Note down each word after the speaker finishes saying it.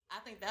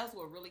think that's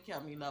what really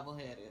kept me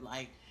level-headed.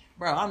 Like,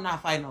 bro, I'm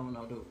not fighting over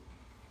no dude.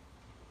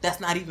 That's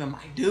not even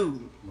my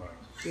dude. Right.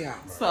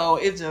 Yeah. So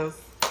it just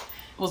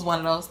was one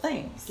of those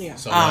things. Yeah.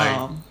 So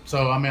I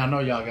mean, I know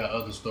y'all got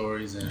other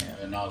stories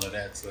and all of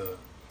that to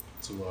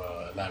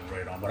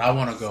elaborate on, but I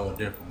want to go a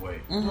different way.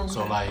 Mm-hmm.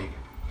 So like,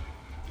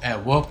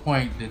 at what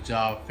point did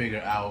y'all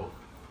figure out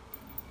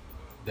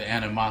the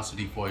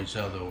animosity for each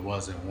other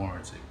wasn't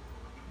warranted?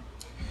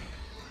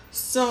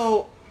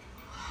 So,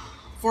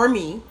 for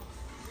me,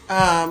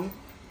 when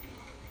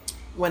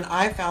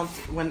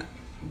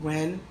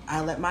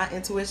I let my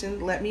intuition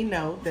let me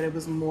know that it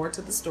was more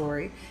to the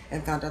story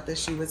and found out that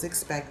she was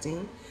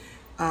expecting,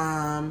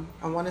 I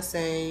want to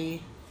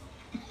say,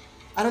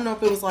 I don't know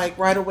if it was like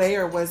right away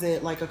or was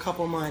it like a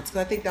couple months,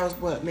 because I think that was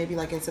maybe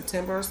like in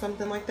September or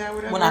something like that.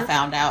 Whatever. When I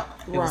found out,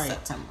 it was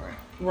September.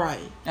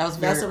 Right.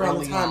 That's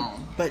around the time.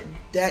 On. But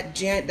that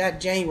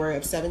January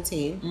of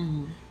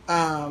 17,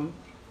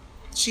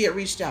 she had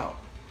reached out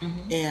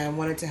and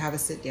wanted to have a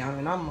sit down,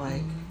 and I'm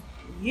like,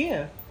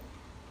 yeah.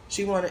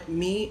 She wanted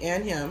me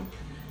and him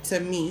to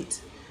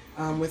meet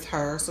with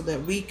her so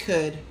that we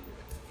could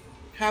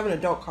have an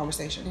adult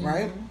conversation,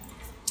 right?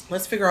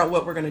 Let's figure out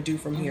what we're going to do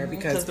from here,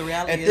 because the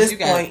reality at is this you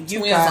point, got you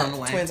got on the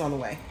way. twins on the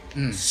way.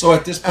 So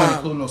at this point,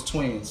 including those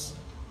twins,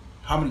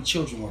 how many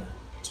children were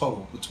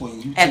total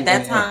between you two? At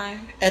that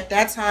time? At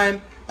that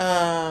time,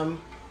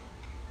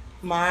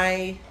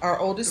 our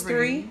oldest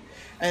three,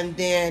 and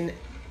then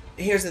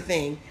here's the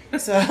thing.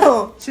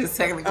 So she was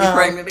technically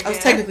pregnant again. I was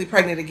technically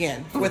pregnant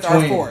again with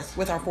our fourth.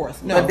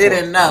 No, but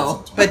didn't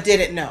know.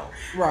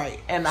 Right.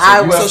 And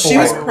so she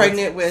was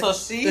pregnant with. So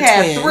she the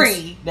had twins.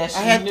 three that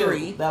she knew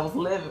three that was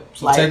living.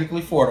 So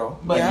technically four though.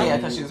 But yeah,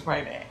 because she was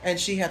pregnant. And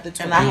she had the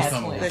twins. And I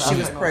had twins that she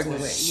was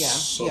pregnant with. Yeah.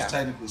 So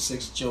technically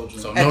 6 children.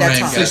 So at that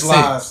time, 6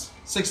 lives.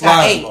 6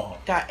 lives long.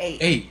 Got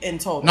eight in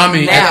total. No, I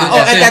mean, now,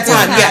 at that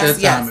time,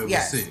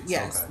 yes.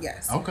 Yes.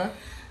 Okay.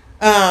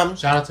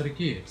 Shout out to the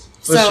kids.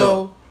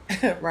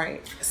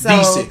 Right. So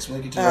D6.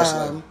 We'll get to the rest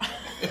of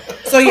it.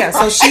 So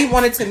she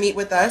wanted to meet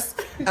with us.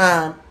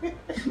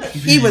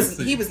 He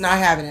was not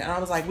having it, and I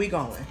was like, "We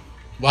going."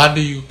 Why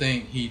do you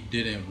think he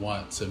didn't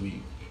want to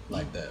meet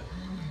like that?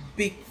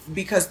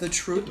 Because the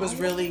truth was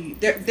really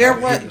there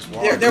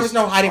was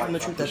no hiding from the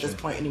truth at this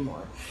point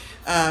anymore.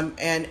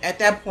 And at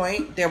that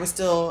point, there was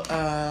still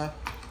a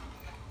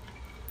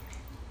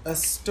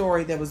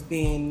story that was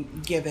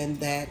being given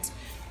that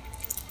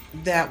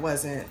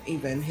wasn't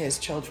even his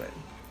children.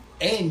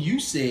 And you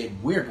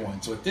said we're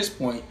going. So at this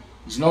point,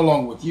 he's no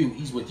longer with you.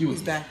 He's with you.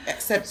 He's back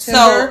September.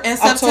 So in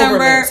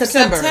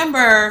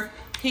September,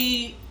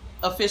 he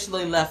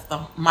officially left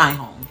my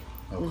home.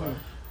 Okay.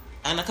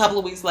 And a couple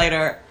of weeks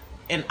later,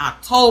 in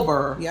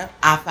October, Yep.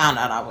 I found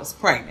out I was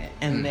pregnant,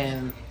 and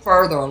then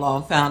further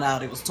along, found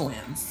out it was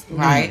twins.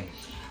 Right.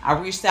 I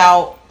reached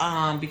out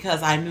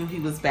because I knew he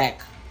was back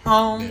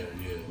home,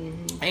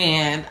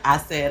 and I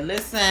said,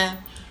 "Listen,"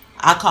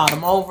 I called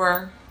him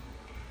over.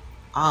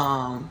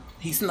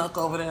 He snuck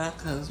over there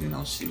because,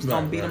 she was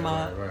going to beat him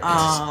up. Right.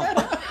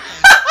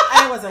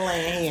 I wasn't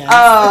laying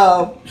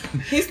hands.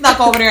 He snuck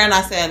over there, and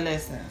I said,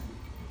 "Listen,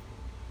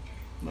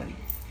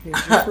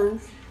 here's your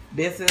proof.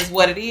 This is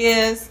what it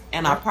is,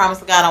 and I promise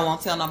to God I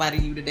won't tell nobody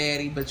you the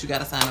daddy, but you got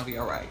to sign over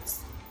your rights."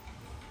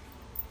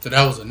 So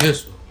that was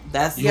initial.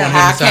 That's you want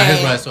how him to sign I his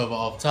came. rights over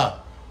off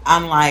top.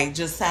 I'm like,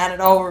 just sign it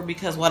over,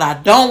 because what I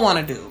don't want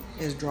to do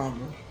Is drama.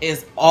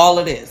 is all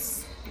of this.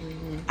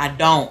 I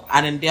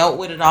done dealt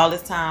with it all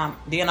this time.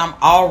 Then I'm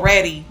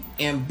already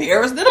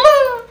embarrassed. Did him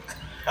up.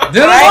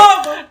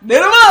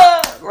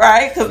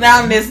 Right? Because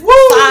now I'm this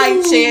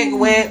side chick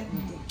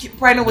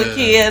pregnant with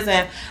kids,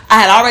 and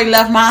I had already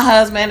left my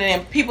husband,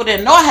 and people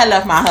didn't know I had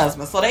left my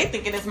husband, so they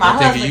thinking it's my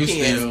husband's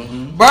kids.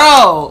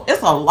 Bro,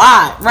 it's a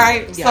lot,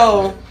 right? Yeah.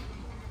 So,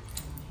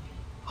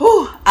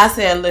 I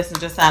said, "Listen,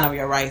 just sign over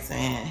your rights."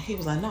 And he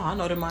was like, "No, I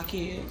know they're my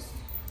kids.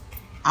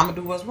 I'm gonna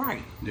do what's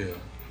right." Yeah.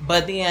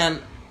 But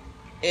then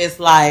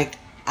it's like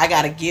I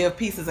gotta give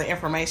pieces of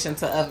information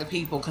to other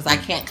people because I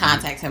can't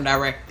contact him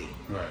directly.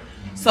 Right.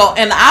 So,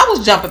 and I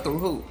was jumping through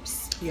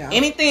hoops. Yeah.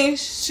 Anything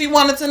she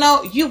wanted to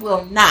know, you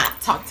will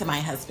not talk to my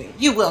husband.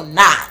 You will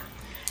not.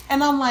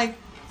 And I'm like,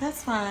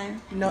 that's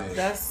fine. No,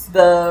 that's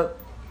the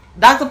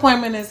doctor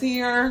appointment is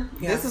here.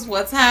 Yeah. This is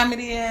what time it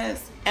is.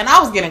 And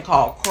I was getting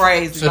called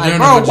crazy. So like,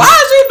 bro, why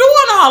is you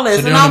doing all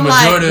this? So and I'm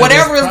like,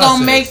 whatever is going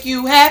to make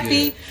you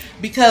happy.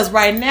 Because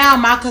right now,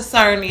 my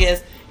concern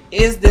is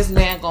this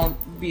man going to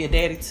be a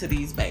daddy to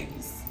these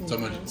babies? So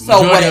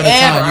whatever of the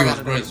time, you was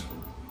graceful.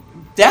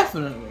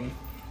 Definitely.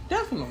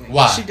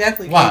 Why? She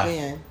definitely Why? came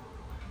in.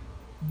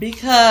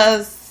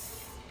 Because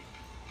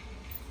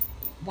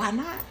why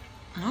not?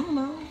 I don't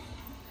know.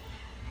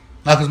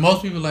 Like, because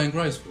most people ain't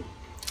graceful.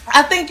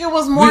 I think it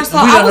was more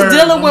I was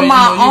dealing with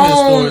my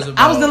own.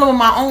 I was dealing with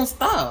my own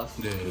stuff.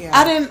 Yeah.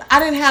 I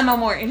didn't have no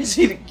more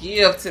energy to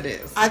give to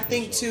this. I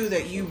think too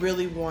that you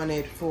really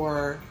wanted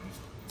for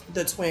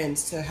the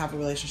twins to have a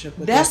relationship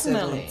with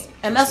definitely, their siblings.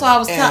 And that's why I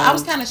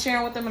was kind of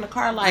sharing with them in the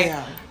car. Like,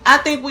 I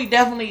think we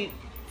definitely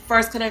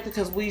first connected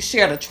because we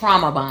shared a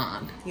trauma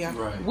bond. Yeah.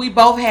 Right. We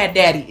both had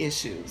daddy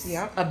issues.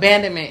 Yeah.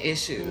 Abandonment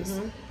issues.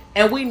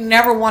 And we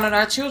never wanted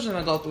our children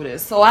to go through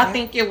this. So I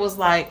think it was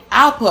like,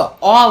 I'll put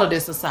all of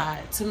this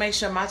aside to make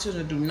sure my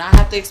children do not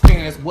have to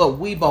experience what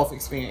we both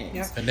experienced.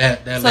 Yep. And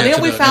that So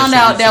then we found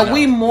out that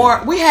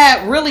we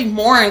had really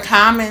more in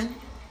common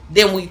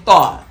than we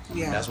thought.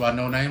 Yeah. That's why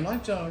no name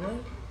like y'all,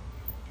 right?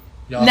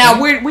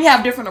 Now we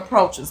have different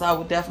approaches. I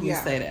would definitely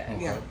say that.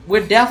 Okay. Yeah.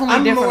 We're definitely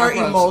I'm different more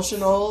approaches.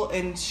 emotional,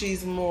 and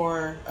she's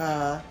more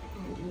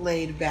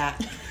laid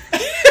back.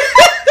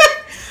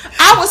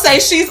 I would say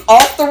she's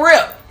off the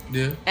rip.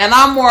 Yeah. And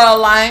I'm more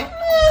like,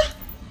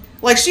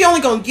 Like, she only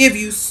gonna give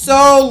you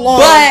so long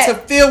But- to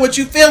feel what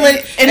you feeling,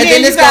 and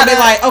then you it's gonna be gotta-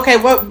 like, okay,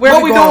 where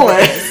what we we going doing?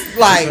 with this?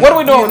 Like, what are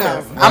we doing you with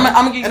know. this? I'm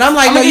gonna give, And I'm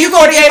like, I'm no, gonna you give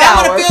gonna 48 if I'm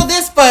hours. gonna feel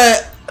this for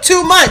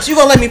 2 months, you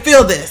gonna let me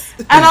feel this.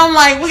 And I'm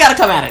like, we gotta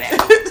come out of that.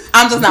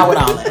 I'm just not with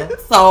all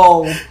that.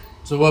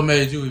 So what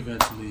made you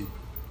eventually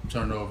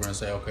turn over and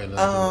say, okay,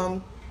 let's do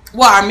it?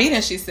 Well, our meeting,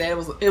 she said,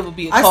 it would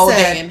be a cold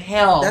day in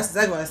hell. That's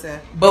exactly what I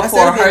said. Before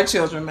I said her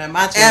children met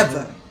my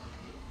children. ever.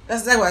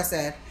 That's exactly what I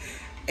said.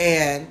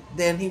 And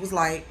then he was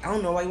like, I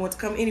don't know why you want to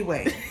come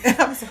anyway. And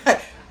I was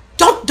like,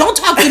 don't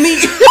talk to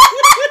me.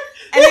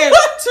 And then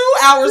 2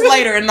 hours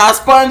later, in our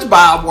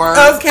SpongeBob words,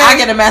 I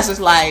get a message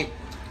like,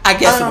 I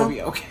guess it will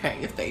be okay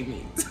if they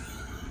meet.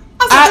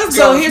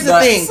 So here's the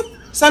thing.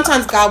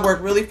 Sometimes God works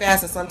really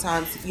fast, and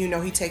sometimes,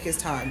 he take his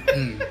time.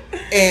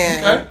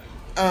 And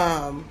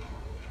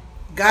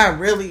God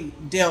really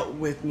dealt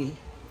with me,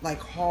 like,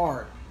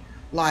 hard.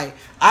 Like,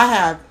 I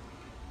have...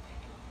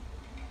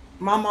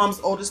 My mom's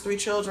oldest 3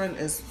 children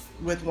is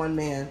with one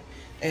man.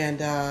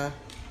 And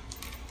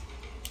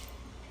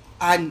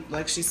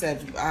like she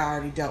said, I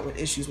already dealt with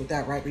issues with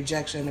that, right?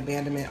 Rejection,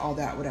 abandonment, all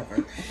that,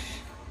 whatever.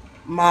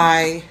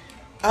 My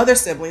other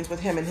siblings,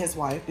 with him and his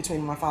wife,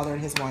 between my father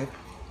and his wife,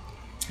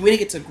 we didn't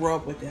get to grow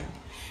up with them.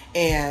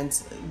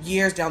 And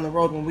years down the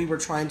road, when we were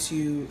trying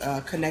to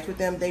connect with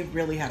them, they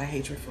really had a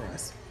hatred for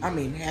us. I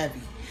mean,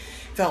 heavy.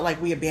 Felt like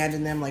we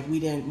abandoned them, like we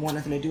didn't want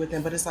nothing to do with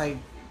them. But it's like,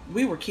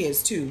 we were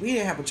kids too. We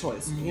didn't have a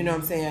choice. You know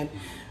what I'm saying?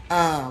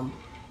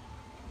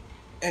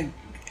 And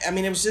I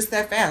mean, it was just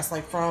that fast.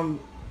 Like,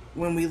 from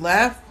when we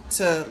left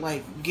to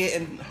like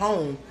getting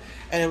home,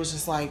 and it was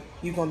just like,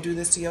 you gonna do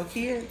this to your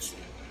kids?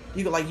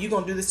 You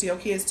gonna do this to your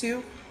kids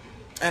too?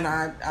 And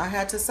I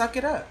had to suck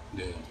it up.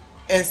 Yeah.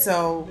 And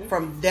so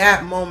from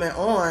that moment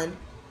on,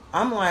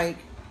 I'm like,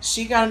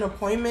 she got an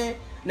appointment.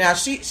 Now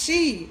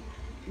she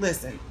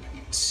listen,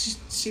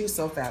 she was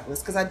so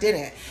fabulous, because I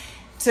didn't.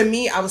 To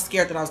me, I was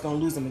scared that I was going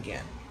to lose him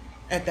again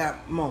at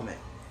that moment.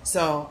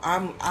 So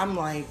I'm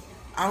like,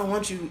 I don't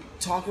want you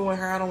talking with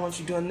her. I don't want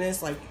you doing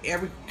this. Like,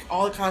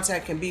 all the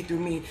contact can be through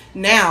me.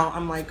 Now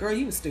I'm like, girl,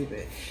 you was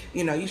stupid.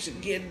 You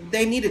should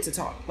they needed to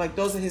talk. Like,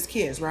 those are his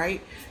kids, right?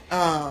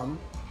 But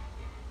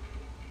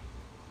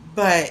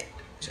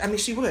I mean,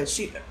 she would.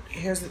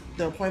 Here's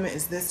the appointment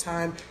is this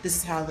time. This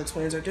is how the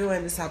twins are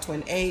doing. This is how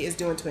twin A is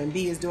doing. Twin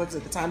B is doing. Because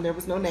at the time there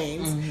was no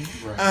names.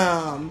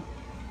 Right.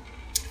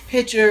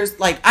 Pictures.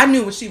 Like, I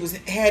knew when she was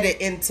headed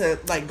into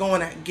like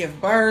going to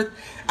give birth.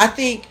 I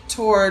think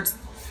towards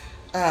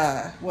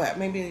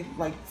maybe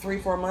like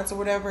 3-4 months or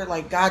whatever.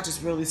 Like, God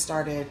just really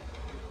started.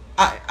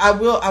 I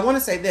want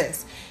to say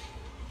this.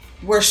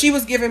 Where she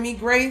was giving me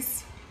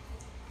grace,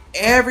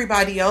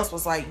 everybody else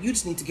was like, you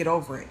just need to get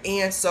over it.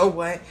 And so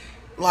what?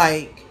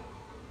 Like,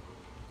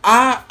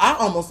 I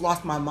almost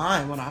lost my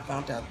mind when I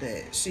found out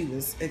that she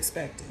was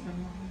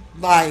expecting.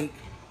 Like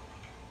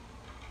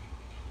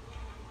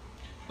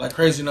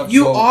crazy enough.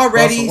 You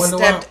already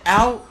stepped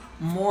out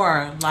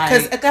more, like,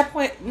 because at that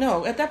point,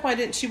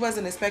 she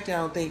wasn't expecting. I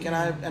don't think, and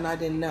I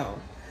didn't know.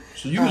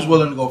 So you was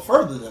willing to go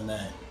further than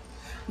that.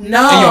 No, in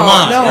your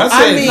mind. no,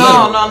 I mean,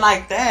 no,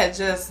 like that.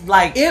 Just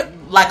like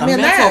like a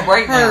mental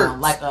breakdown,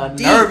 like a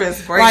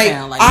nervous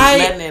breakdown, like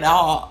letting it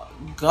all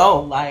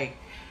go, like.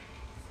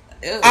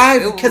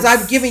 Because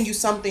I've given you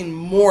something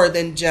more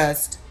than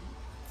just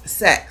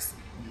sex.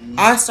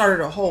 I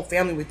started a whole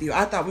family with you.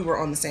 I thought we were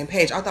on the same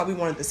page. I thought we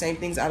wanted the same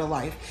things out of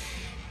life.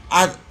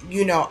 I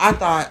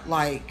thought,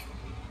 like,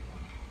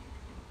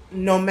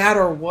 no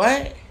matter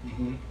what,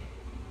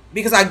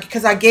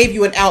 because I gave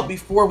you an out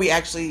before we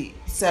actually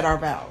said our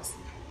vows.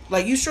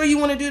 Like, you sure you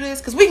want to do this?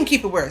 Because we can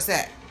keep it where it's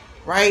at,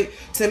 right?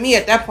 To me,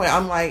 at that point,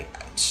 I'm like,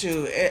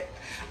 shoot,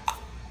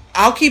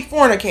 I'll keep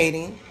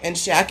fornicating and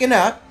shacking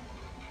up.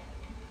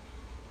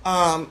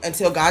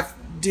 Until God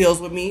deals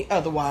with me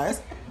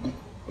otherwise,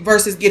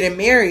 versus getting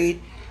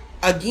married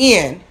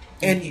again,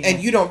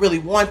 and you don't really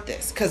want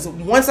this, because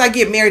once I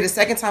get married the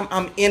second time,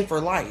 I'm in for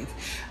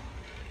life,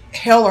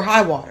 hell or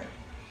high water.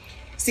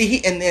 See,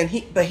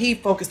 he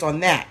focused on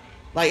that.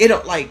 Like, it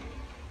don't, like,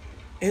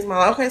 it's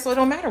my, okay, so it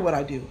don't matter what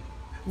I do.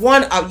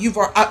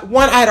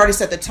 I had already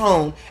set the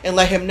tone and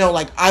let him know,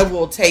 like, I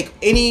will take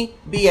any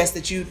BS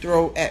that you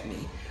throw at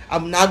me.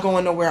 I'm not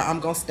going nowhere. I'm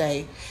gonna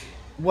stay,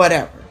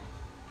 whatever.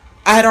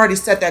 I had already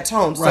set that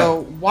tone, right.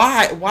 So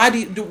why do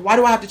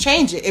I have to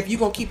change it if you're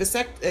gonna keep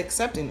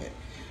accepting it?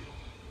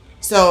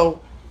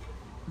 So,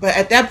 but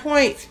at that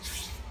point,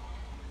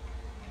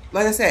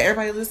 like I said,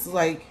 everybody listens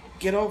like,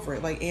 get over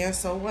it. Like, and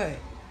so what?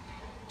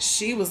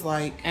 She was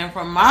like... And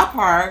from my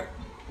part,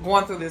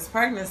 going through this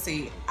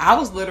pregnancy, I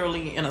was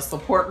literally in a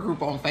support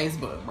group on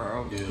Facebook,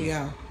 bro.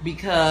 Yeah.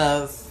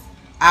 Because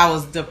I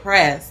was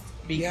depressed.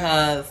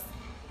 Because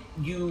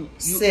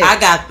I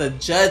got the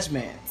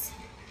judgment.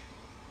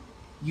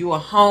 You a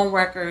home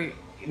wrecker.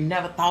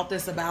 Never thought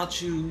this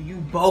about you. You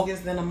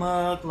bogus in a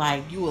mug.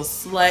 Like, you a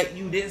slut.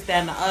 You this, that,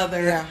 and the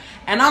other. Yeah.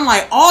 And I'm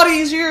like, all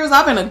these years,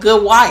 I've been a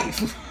good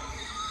wife.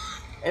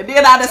 And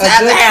then I just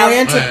had to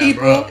have to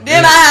people. Bro.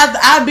 Then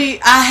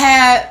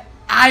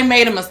I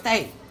made a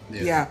mistake.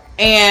 Yeah.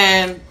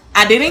 And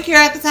I didn't care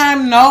at the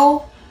time,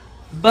 no.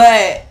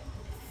 But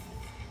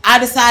I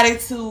decided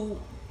to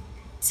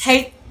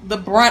take the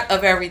brunt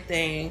of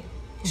everything.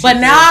 But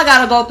now I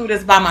got to go through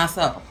this by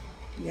myself.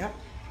 Yep.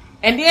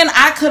 And then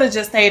I could have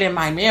just stayed in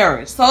my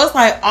marriage. So it's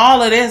like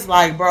all of this,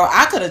 like, bro,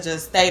 I could have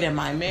just stayed in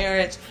my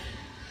marriage.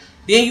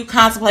 Then you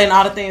contemplating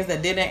all the things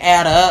that didn't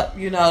add up,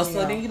 you know.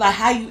 So then you like,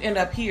 how you end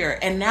up here?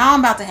 And now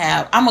I'm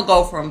going to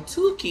go from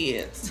 2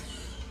 kids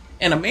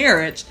in a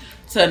marriage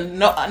to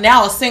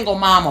now a single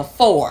mom of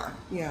 4.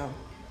 Yeah.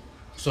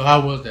 So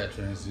how was that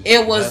transition?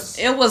 It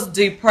was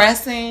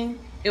depressing.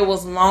 It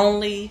was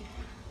lonely.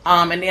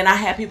 And then I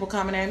had people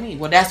coming at me.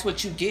 Well, that's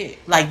what you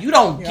get. Like, you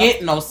don't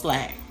get no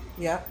slack.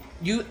 Yeah.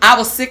 I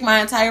was sick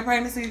my entire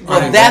pregnancy.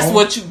 Well, that's wrong?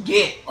 What you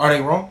get. Are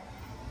they wrong?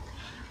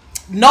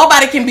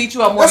 Nobody can beat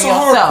you up more than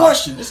yourself. That's a hard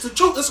question. It's the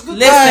truth. It's a good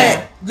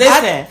question.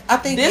 Listen. I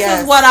think this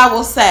is what I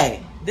will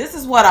say. This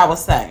is what I will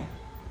say.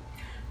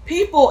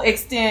 People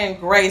extend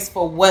grace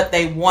for what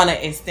they want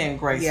to extend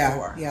grace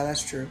for. Yeah,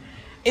 that's true.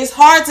 It's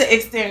hard to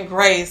extend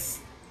grace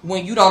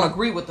when you don't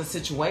agree with the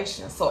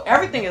situation. So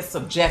everything is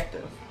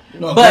subjective.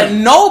 No, but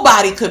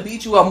nobody could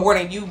beat you up more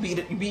than you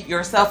beat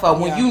yourself up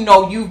when you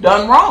know you've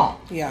done wrong.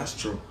 Yeah, that's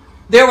true.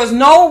 There was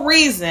no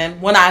reason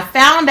when I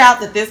found out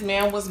that this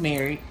man was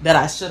married that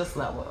I should have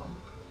slept with him.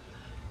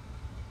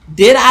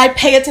 Did I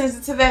pay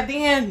attention to that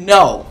then?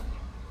 No.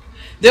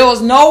 There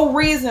was no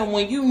reason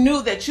when you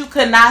knew that you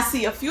could not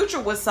see a future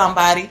with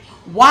somebody.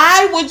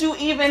 Why would you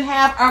even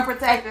have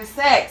unprotected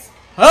sex?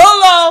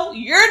 Hello,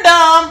 you're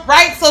dumb,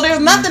 right? So there's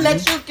nothing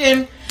that you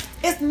can,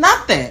 it's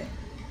nothing.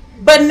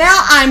 But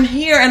now I'm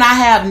here and I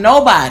have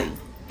nobody.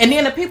 And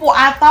then the people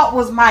I thought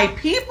was my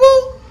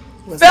people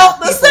felt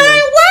the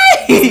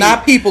same way.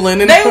 Not people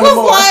in it. They was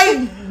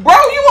like, bro,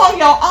 you on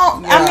your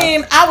own. Yeah. I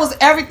mean, I was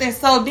everything.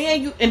 So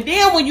then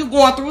when you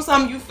going through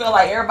something, you feel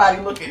like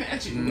everybody looking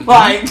at you. Mm-hmm.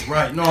 Like,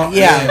 right? No,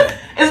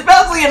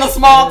 especially in a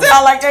small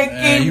town like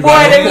Kankakee,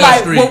 boy, they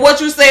like, well, what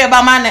you say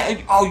about my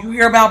name? Oh, you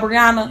hear about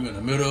Brianna? You in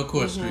the middle of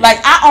Court Street. Like,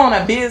 I own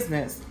a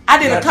business.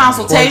 I did a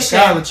consultation.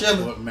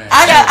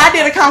 I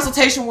did a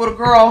consultation with a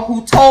girl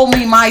who told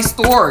me my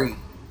story.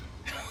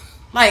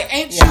 Like,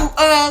 ain't you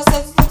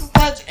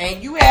such,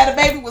 and you had a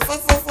baby with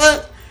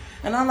such.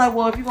 And I'm like,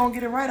 well, if you're gonna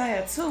get it right, I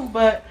had 2,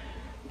 but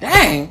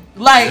dang,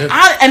 like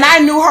I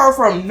knew her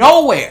from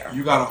nowhere.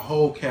 You got a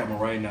whole camera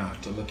right now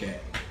to look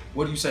at.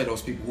 What do you say to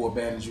those people who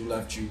abandoned you,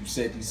 left you,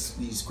 said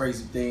these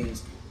crazy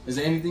things? Is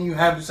there anything you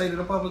have to say to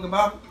the public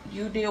about it?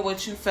 You did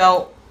what you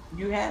felt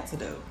you had to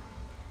do.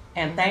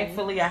 And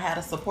thankfully, I had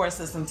a support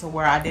system to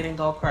where I didn't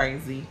go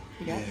crazy.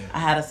 Yeah. I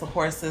had a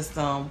support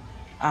system.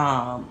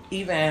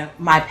 Even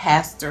my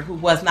pastor, who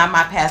was not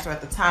my pastor at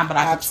the time, but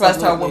I could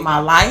trust her with my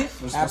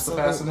life. What's the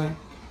pastor name?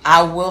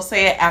 I will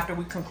say it after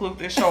we conclude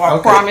this show. I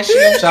promise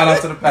you. Shout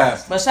out to the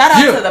pastor. But shout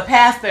out to the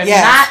pastor,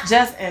 not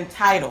just in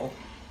title.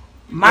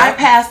 My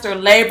pastor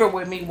labored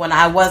with me when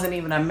I wasn't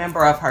even a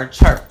member of her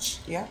church.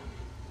 Yeah.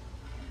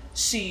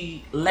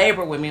 She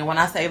labored with me. And when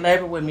I say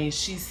labored with me,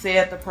 she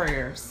said the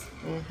prayers.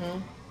 Mm-hmm.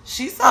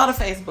 She saw the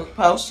Facebook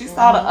post. She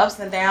saw the ups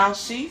and downs.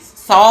 She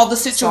saw the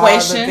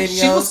situation.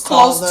 Videos, she was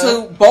close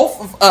to both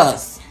of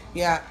us.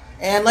 Yeah.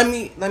 And let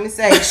me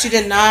say, she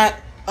did not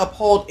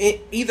uphold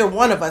either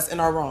one of us in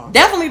our wrong.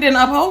 Definitely didn't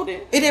uphold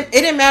it. It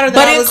didn't matter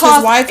that I was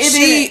his wife.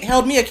 She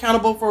held me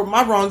accountable for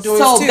my wrongdoings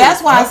too. So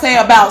that's why I say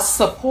about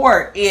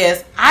support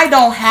is I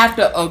don't have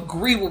to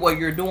agree with what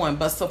you're doing,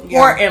 but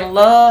support and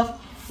love,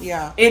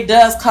 it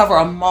does cover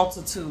a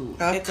multitude.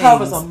 It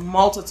covers a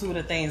multitude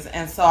of things.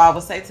 And so I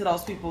would say to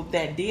those people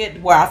that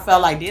did, where I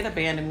felt like did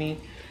abandon me,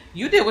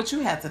 you did what you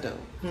had to do.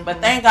 Mm-hmm.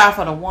 But thank God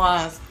for the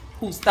ones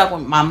who stuck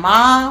with my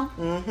mom.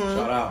 Mm-hmm.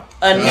 Shout out.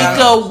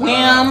 Anika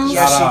Wims.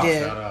 Yes, she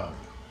did.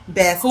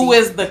 Bestie. Who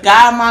is the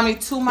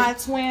godmommy to my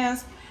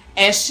twins.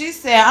 And she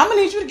said, I'm going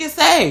to need you to get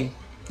saved.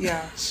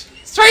 Yeah.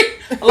 Straight.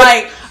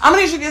 Like, I'm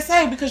going to need you to get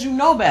saved because you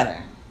know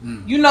better.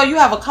 Mm. You know you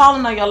have a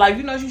calling on your life.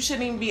 You know you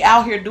shouldn't even be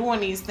out here doing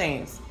these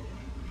things.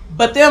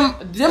 But them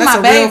my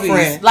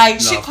babies.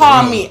 Like, she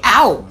called me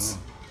out. Mm.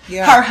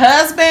 Yeah. Her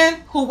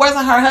husband, who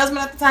wasn't her husband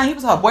at the time, he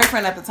was her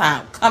boyfriend at the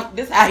time.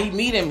 This is how he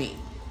meeted me.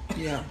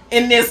 Yeah.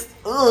 In this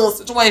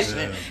situation.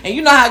 Yeah. And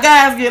you know how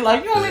guys get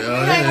like, you don't need to be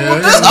hanging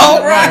with this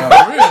old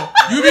right.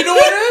 You be doing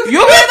this?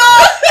 You be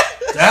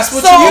doing That's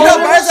what so, you know.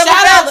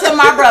 Shout out to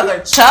my brother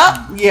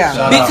Chuck.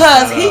 Yeah.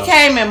 Because he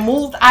came and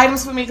moved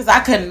items for me because I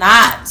could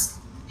not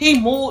He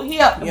moved.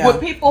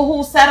 With people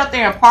who sat up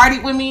there and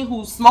partied with me,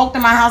 who smoked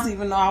in my house,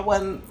 even though I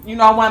wasn't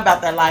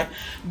about that life.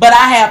 But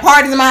I had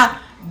parties in my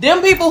house.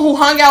 Them people who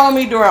hung out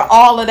with me during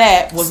all of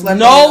that was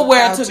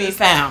nowhere to be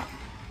found.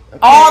 Okay.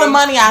 All the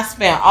money I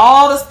spent,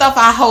 all the stuff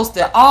I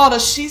hosted, all the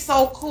she's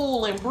so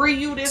cool and Bree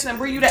you this and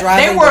Bree you that.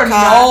 They were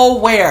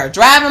nowhere.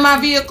 Driving my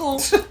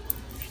vehicle.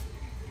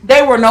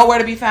 They were nowhere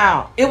to be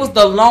found. It was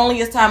the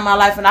loneliest time of my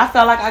life, and I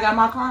felt like I got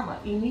my karma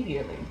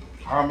immediately.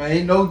 Karma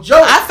ain't no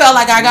joke. I felt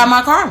like I got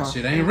my karma.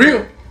 Shit ain't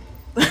real.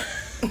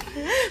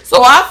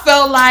 So I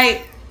felt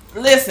like,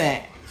 listen,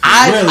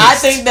 I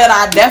think that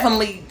I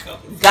definitely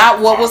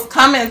got what was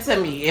coming to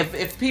me.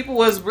 If people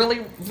was really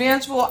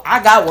vengeful,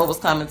 I got what was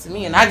coming to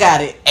me, and I got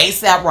it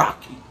ASAP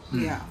Rocky.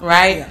 Yeah.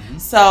 Right? Yeah.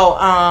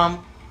 So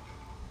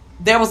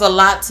there was a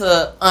lot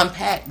to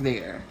unpack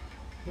there.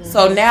 Mm-hmm.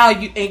 So now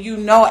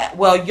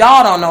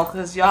y'all don't know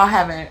because y'all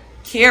haven't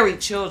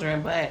carried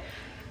children, but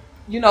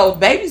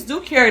babies do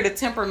carry the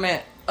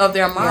temperament of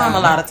their mom a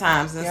lot of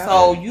times, and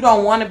so you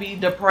don't want to be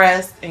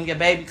depressed and your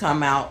baby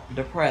come out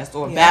depressed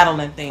or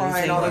battling things.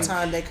 Crying all the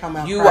time, they come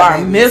out. You are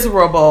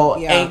miserable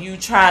and you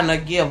trying to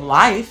give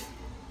life,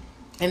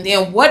 and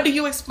then what do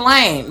you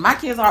explain? My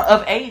kids are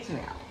of age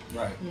now.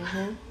 Right.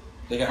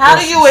 Mm-hmm. How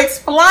do you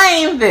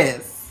explain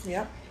this?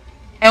 Yep.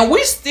 And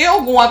we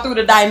still going through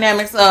the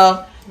dynamics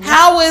of.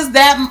 How is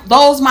that?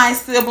 Those my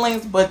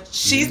siblings, but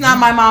she's not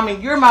my mom,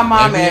 and you're my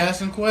mom. And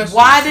asking questions.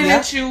 Why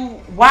didn't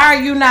you? Why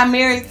are you not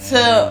married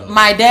to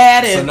my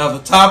dad? It's another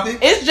topic.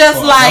 It's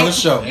just like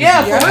show. For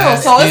real.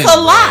 So it's a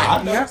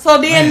lot.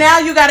 So then now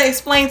you got to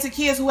explain to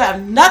kids who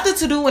have nothing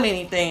to do with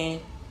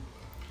anything.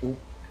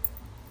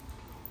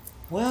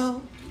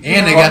 Well.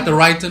 And they got the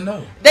right to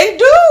know. They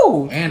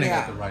do. And they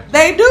got the right to know.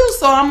 They do.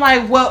 So I'm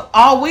like, well,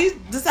 all we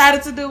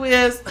decided to do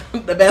is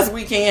the best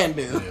we can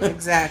do. Yeah.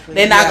 Exactly.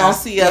 They're not going to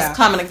see us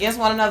coming against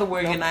one another.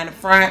 We're united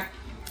front.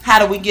 How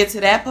do we get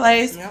to that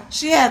place? Yep.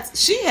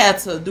 She had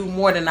to do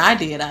more than I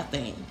did, I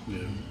think. Yeah.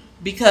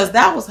 Because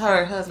that was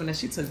her husband that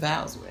she took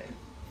vows with.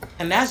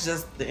 And that's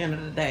just the end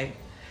of the day.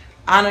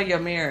 Honor your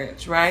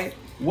marriage, right?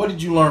 What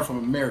did you learn from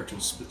a marital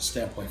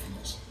standpoint from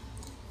this?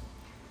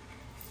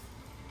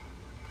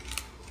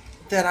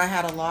 That I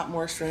had a lot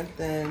more strength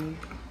than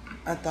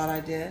I thought I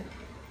did.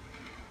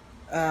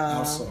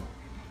 How so?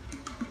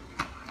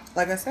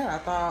 Like I said, I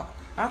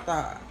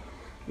thought,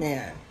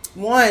 man,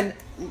 one,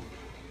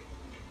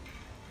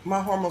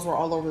 my hormones were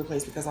all over the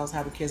place because I was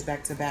having kids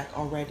back to back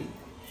already.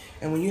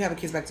 And when you have a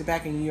kids back to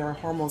back and your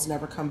hormones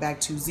never come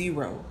back to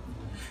zero,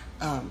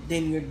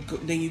 then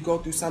you go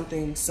through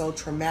something so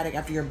traumatic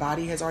after your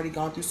body has already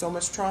gone through so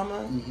much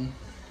trauma.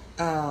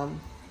 Mm-hmm.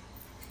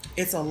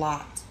 It's a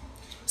lot.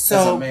 So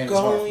as a man, it's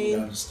hard for you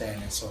to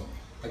understand it. So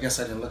I guess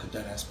I didn't look at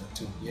that aspect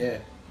too. Yeah.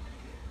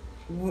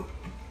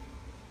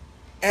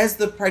 As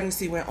the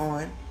pregnancy went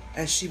on,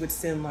 as she would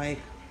send like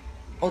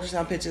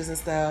ultrasound pictures and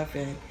stuff,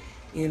 and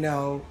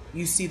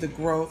you see the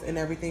growth and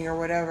everything or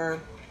whatever,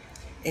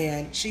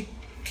 and she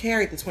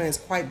carried the twins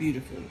quite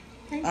beautifully,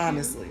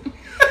 honestly.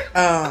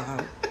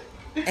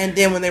 And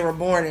then when they were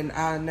born, and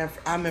I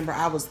remember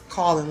I was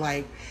calling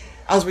like.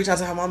 I was reaching out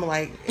to her mama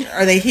like,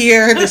 are they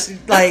here? She,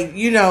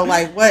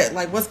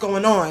 what's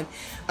going on?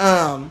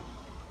 And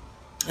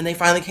they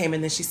finally came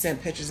in, and she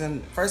sent pictures.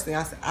 And first thing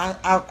I said,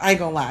 I ain't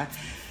gonna lie.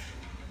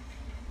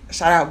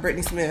 Shout out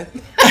Brittany Smith.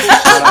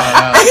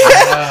 I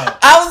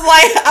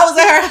was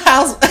at her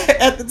house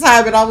at the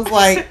time, and I was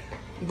like,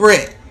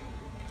 Britt,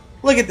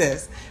 look at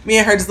this. Me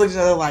and her just looked at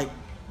each other like,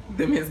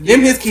 them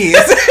his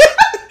kids.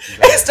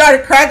 They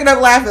started cracking up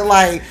laughing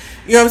like,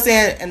 you know what I'm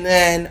saying? And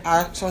then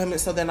I showed him it.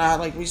 So then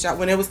I reached out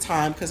when it was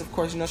time, because of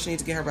course she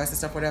needs to get her breast and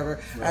stuff,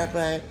 whatever. Right.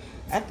 But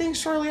I think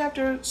shortly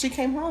after she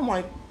came home,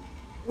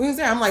 we was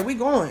there. I'm like, we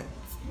going.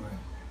 Right.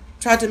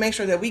 Tried to make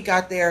sure that we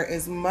got there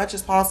as much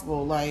as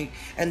possible.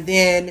 And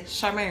then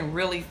Charmane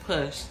really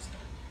pushed,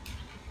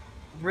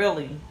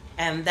 really,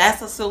 and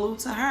that's a salute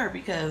to her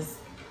because,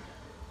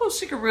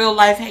 she could real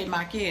life hate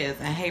my kids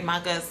and hate my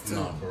guts too.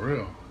 No, for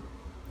real.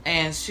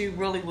 And she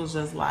really was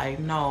just like,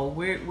 no,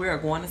 we're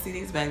going to see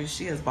these babies.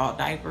 She has bought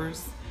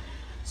diapers.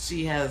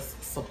 She has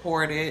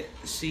supported.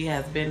 She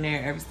has been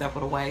there every step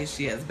of the way.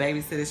 She has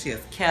babysitted. She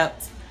has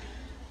kept.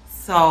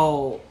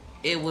 So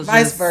it was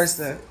vice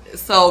versa.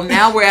 So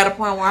now we're at a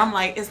point where I'm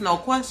like, it's no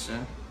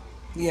question.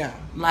 Yeah.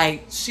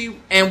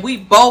 And we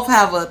both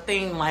have a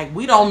thing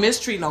we don't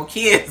mistreat no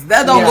kids.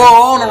 That don't go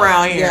on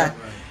around here.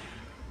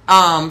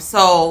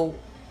 Yeah.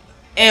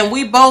 And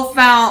we both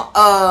found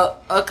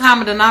a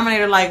common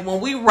denominator. When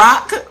we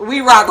rock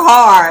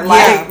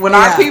hard. When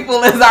our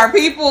people is our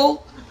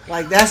people.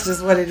 That's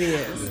just what it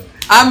is.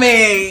 I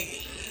mean,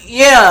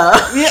 yeah.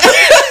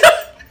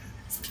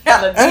 It's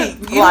kind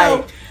of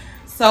deep.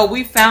 So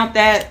we found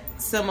that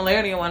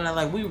similarity in one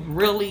another.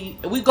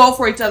 We go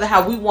for each other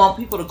how we want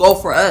people to go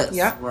for us.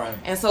 Yeah. Right.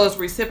 And so it's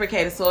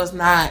reciprocated. So it's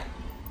not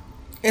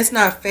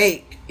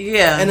fake.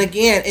 Yeah. And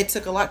again, it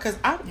took a lot because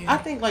I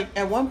think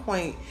at one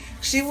point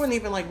she wouldn't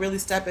even really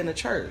step into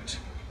church.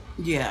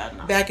 Yeah.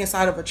 No. Back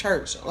inside of a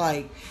church,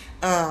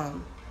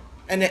 and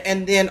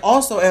then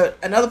also at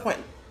another point,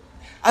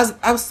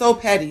 I was so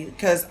petty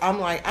because I'm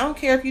like, I don't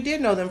care if you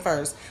did know them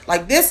first.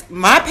 Like this,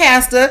 my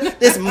pastor,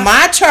 this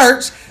my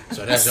church.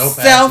 So that's your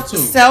pastor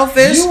too.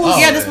 Selfish.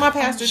 This my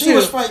pastor too. She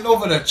was fighting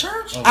over the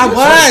church. I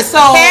was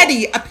so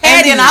petty.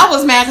 And then I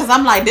was mad because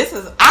I'm like,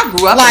 I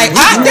grew up like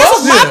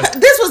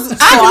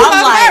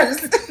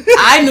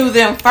I knew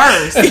them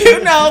first.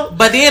 You know,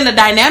 but then the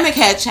dynamic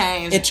had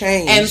changed. It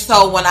changed, and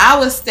so when I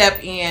would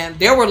step in,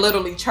 there were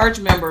literally church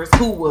members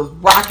who was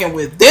rocking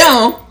with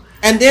them,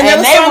 and then there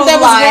was some that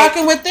was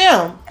rocking with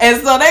them,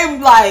 and so they was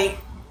like,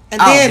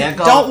 and then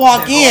don't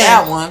walk in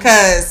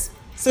because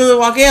soon as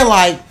walk in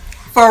like.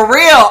 For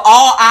real,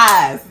 all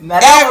eyes.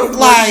 Now that was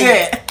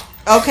legit.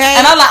 Okay.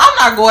 And I'm like, I'm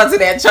not going to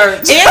that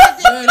church.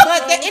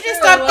 But it didn't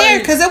stop there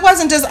because it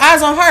wasn't just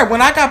eyes on her.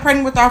 When I got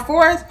pregnant with our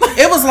fourth,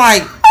 it was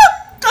like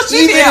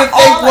even if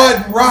they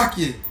wasn't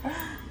rocking.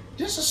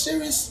 This a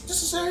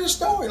serious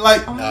story.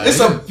 Like it's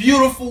a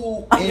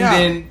beautiful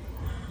ending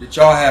that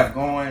y'all have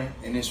going,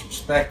 and it's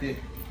respected.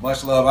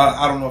 Much love.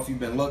 I don't know if you've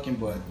been looking,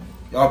 but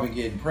y'all been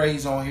getting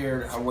praise on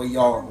here. The way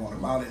y'all are going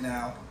about it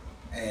now,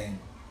 and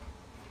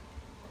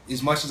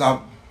as much as I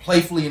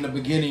playfully in the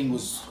beginning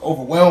was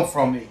overwhelmed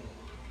from it,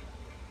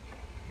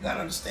 you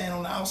gotta understand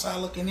on the outside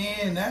looking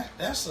in,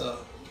 that's a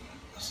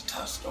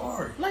tough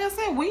story. Like I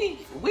said, we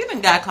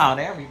done got called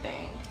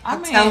everything. I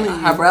mean,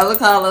 her brother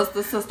called us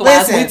the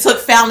Sisterwives. We took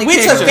family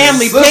pictures.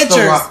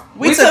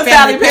 We took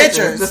family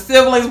pictures. The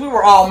siblings, we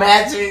were all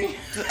matching.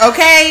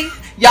 Okay?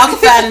 Y'all can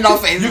find it on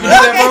Facebook. You can do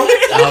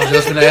that, bro? I was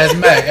just gonna ask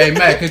Mac. Hey,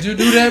 Mac, could you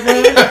do that, bro?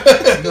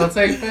 You gonna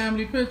take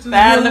family pictures?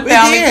 Family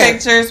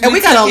pictures. And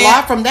we got a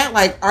lot from that.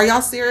 Like, are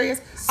y'all serious?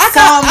 She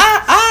probably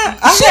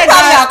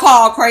got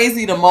called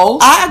crazy the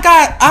most. I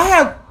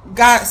have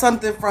got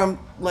something from,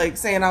 like,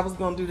 saying I was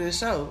gonna do this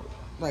show.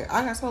 Like,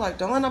 I got so, like,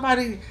 don't let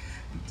nobody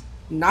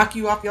knock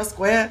you off your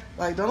square.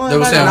 Like, don't let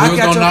nobody knock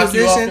you out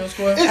your position.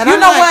 And you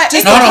know what?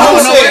 Just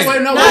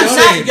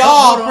not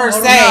y'all per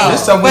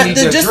se, but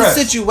just the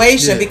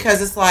situation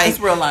because it's like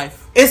it's real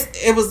life.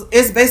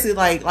 It's basically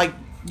like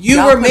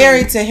you were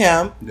married to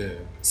him. Yeah.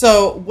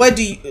 So what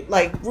do you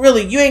like?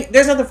 Really, you ain't.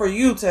 There's nothing for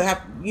you to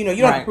have. You know,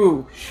 you don't have to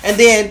prove. And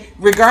then,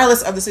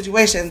 regardless of the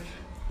situation,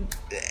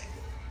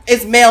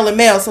 it's male and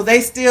male, so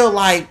they still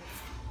like.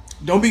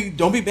 Don't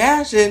be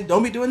bashing.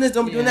 Don't be doing this.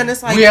 Don't be doing that.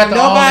 It's like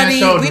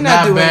nobody. We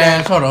not doing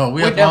that. Hold on.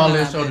 We have to all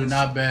this show do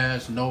not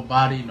bash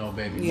nobody. No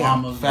baby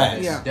mamas.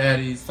 No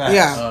daddies.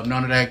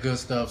 None of that good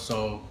stuff.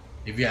 So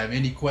if you have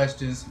any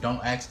questions, don't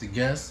ask the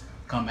guests.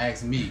 Come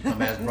ask me.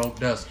 Come ask Broke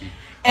Dusky.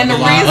 And the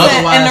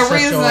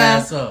reason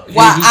why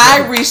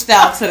I reached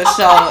out to the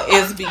show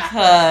is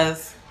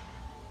because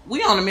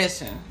we on a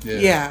mission.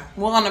 Yeah.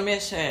 We're on a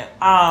mission.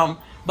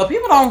 But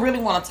people don't really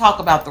want to talk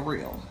about the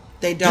real.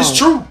 They don't. It's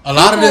true. A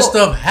lot of this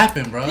stuff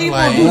happened, bro. People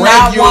do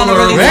not want to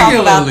really talk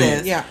about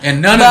this. Yeah. And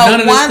none of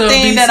this stuff one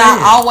thing that I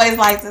always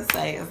like to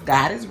say is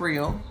God is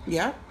real.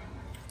 Yeah.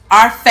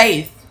 Our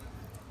faith.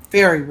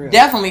 Very real.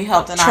 Definitely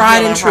helped in our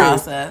healing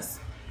process.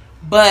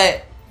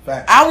 But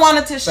I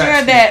wanted to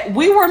share that it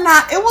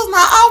was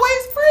not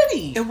always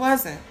pretty. It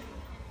wasn't.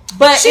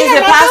 But she is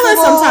had it my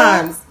possible?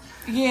 Sometimes.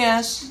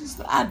 Yeah,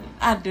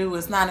 I do.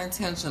 It's not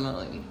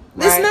intentionally.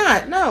 Right? It's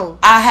not. No.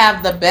 I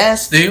have the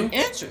best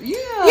interest. Yeah.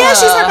 Yeah,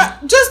 she said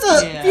just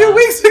a few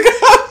weeks ago.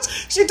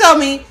 She told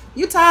me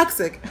you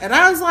toxic, and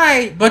I was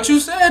like, "But you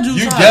said you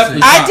toxic."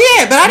 Definitely I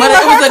did, but I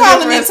didn't want her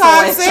calling me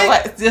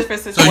toxic.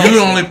 Different situation. So you're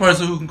the only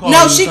person who can call.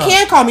 No, she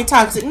can't call me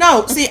toxic.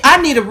 No, see,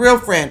 I need a real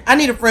friend. I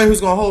need a friend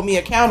who's gonna hold me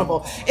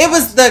accountable. It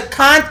was the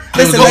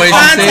context. It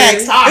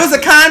was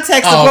the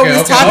context of what we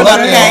was talking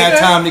about. Okay, I had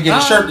time to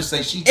get a shirt to say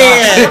she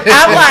toxic. And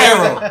I'm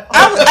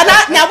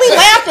like, now we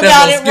laughed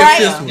about it, right?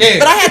 Yeah,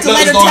 but I had to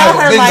let her tell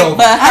her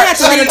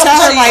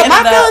like,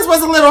 my feelings was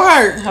a little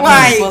hurt.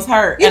 Like, was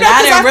hurt, you know, and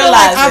I didn't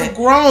realize I've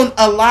grown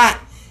a lot.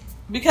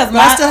 Because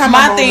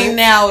my thing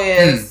now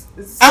is...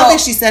 I don't think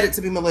she said it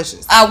to be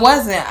malicious. I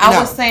wasn't. I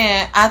was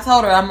saying... I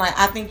told her, I'm like,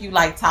 I think you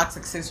like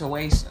toxic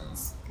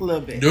situations. A little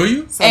bit. Do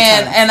you?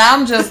 And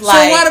I'm just like...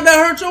 So why did that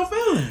hurt your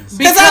feelings?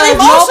 Because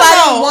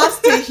nobody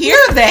wants to hear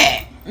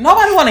that.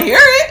 Nobody want to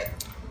hear it.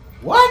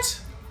 What?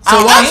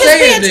 So why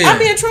say it then? I'm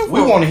being truthful.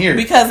 We want to hear it.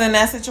 Because in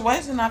that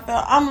situation, I was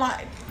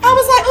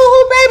like,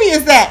 who baby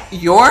is that?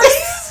 Yours?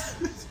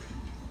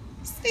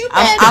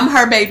 I'm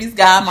her baby's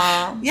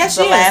godmom. Yes,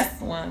 she is. The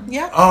last one.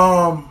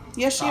 Yeah.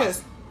 Yes, she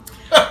is.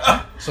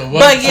 So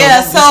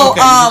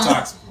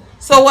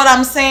what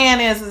I'm saying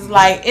is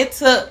like it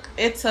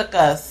took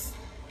us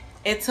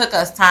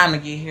time to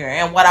get here.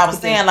 And what I was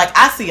saying, like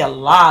I see a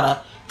lot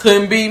of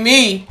couldn't be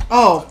me.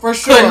 Oh, for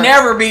sure. Could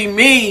never be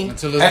me.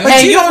 But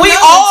we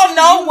all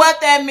know what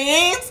that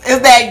means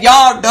is that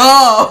y'all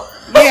dumb.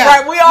 Yeah.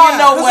 Right? We all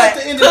know what.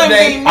 At the end of the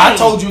day, I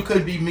told you it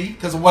could be me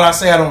because of what I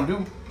say I don't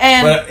do.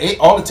 But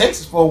all it takes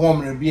is for a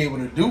woman to be able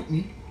to dupe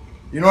me.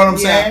 You know what I'm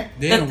saying?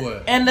 Then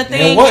what? And the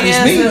thing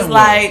is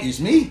like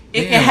it's me.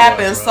 It can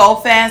happen so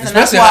fast, especially and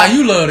that's why how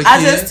you love the kids.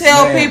 I just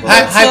tell people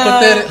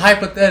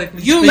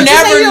hypothetically, you speaking.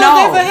 never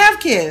know. Never have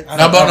kids.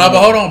 No, but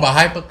hold on. But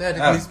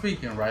hypothetically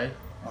speaking, right?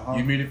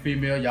 You meet a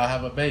female, y'all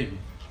have a baby.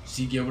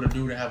 she give it a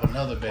dude to have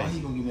another baby. Why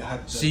you gonna give me a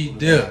hypothetical? She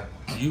did.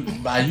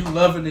 By you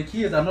loving the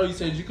kids, I know you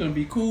said you couldn't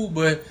be cool,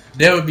 but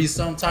there would be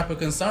some type of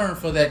concern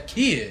for that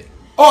kid.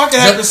 Oh, I can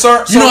have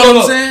concern. You know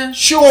what I'm saying?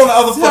 Shoe on the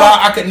other foot,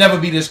 I could never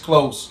be this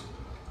close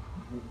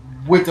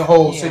with the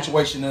whole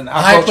situation. And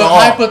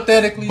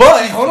hypothetically,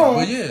 but hold on,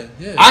 but yeah,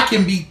 I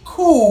can be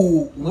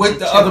cool with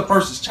the other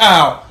person's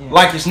child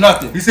like it's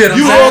nothing. You said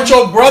you want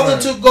your brother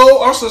to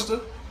go or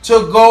sister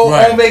to go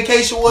on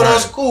vacation with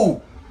us?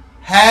 Cool.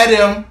 Had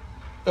him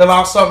fill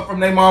out something from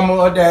their mama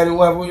or daddy,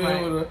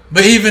 whatever.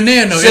 But even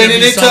then, though,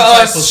 sending it to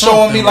us,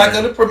 showing me like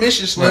a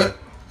permission slip.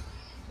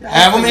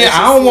 Have them here.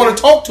 I don't want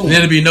to talk to them.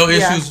 There'd be no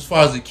issues as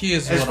far as the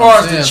kids. As far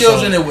as the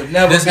children, it would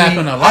never this be.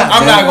 Happen a lot.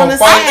 I'm not going to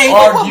fight,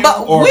 argue,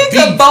 or we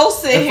could both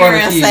sit here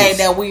and say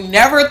that we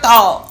never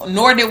thought,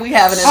 nor did we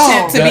have an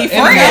intent to be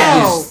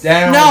friends.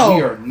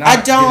 No,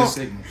 I don't.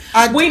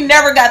 We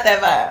never got that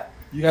vibe.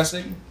 You got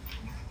signal?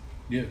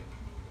 Yeah.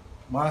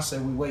 Mine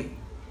said we wait.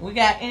 We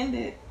got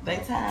ended. They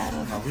tired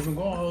of us. We've been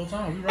going all the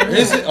time. Right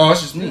Is it? Oh,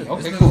 it's just me.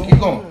 Okay, cool. Keep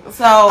going.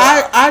 So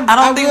I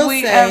don't think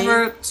we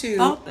ever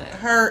thought that.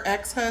 Her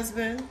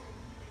ex-husband,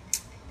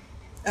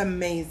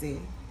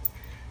 amazing.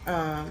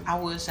 I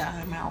would shout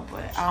him out,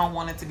 but I don't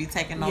want it to be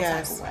taken no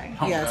type of way.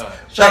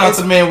 Shout out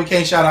to the man we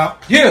can't shout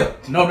out. Yeah.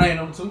 No name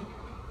number 2.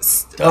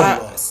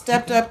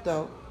 Stepped up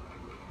though.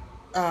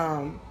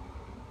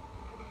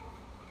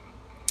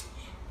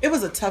 It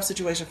was a tough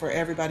situation for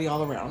everybody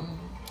all around,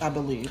 I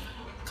believe.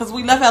 Because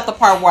we left out the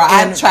part where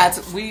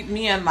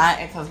me and my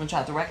ex-husband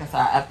tried to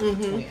reconcile after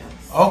the twins.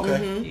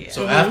 Okay. Yeah.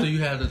 So after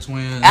you had the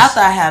twins. After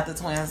I had the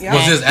twins.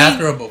 Was this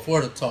after or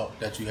before the talk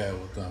that you had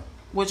with them?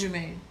 What you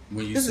mean?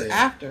 When you this is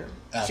after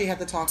she had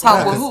the talk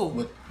with who?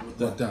 With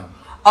them.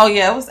 Oh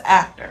yeah, it was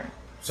after.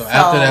 So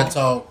after that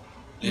talk,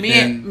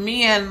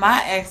 me and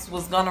my ex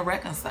was gonna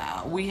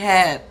reconcile. We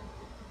had.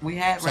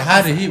 So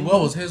how did he? What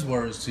was his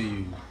words to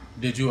you?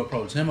 Did you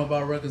approach him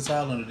about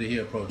reconciling, or did he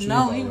approach you?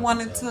 No, he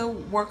wanted to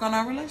work on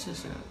our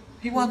relationship.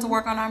 He wanted to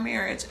work on our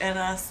marriage, and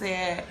I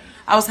said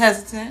I was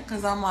hesitant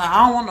because I'm like,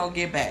 I don't want no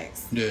get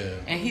backs. Yeah.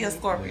 And he a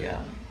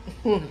Scorpio.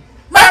 It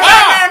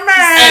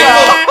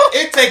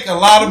take a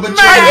lot of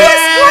maturity.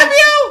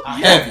 Scorpio?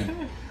 Heavy.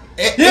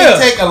 It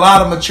take a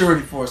lot of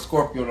maturity for a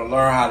Scorpio to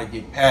learn how to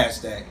get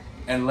past that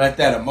and let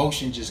that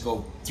emotion just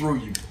go through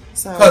you.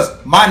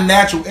 Because my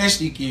natural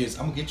instinct is,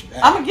 I'm going to get you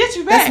back. I'm going to get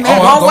you back.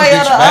 One way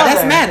or the other.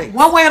 That's Matic.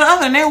 One way or the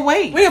other, and they'll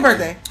wait. When your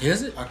birthday?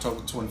 Is it?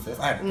 October 25th.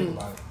 I had to think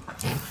about it.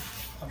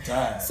 I'm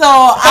tired. So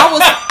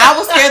I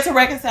was scared to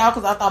reconcile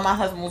because I thought my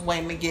husband was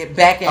waiting to get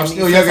back at me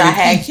since I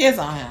had kids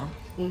on him.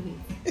 Mm-hmm.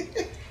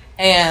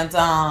 And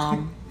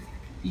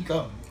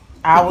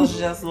I was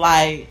just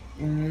like,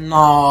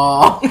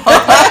 no.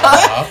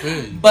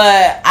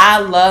 But I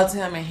loved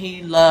him and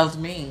he loved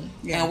me.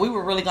 Yeah. And we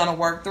were really going to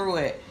work through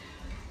it.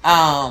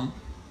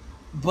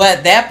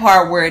 But that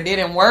part where it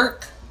didn't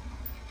work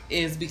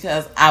is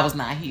because I was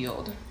not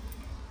healed.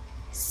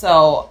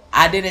 So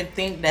I didn't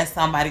think that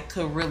somebody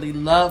could really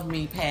love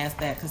me past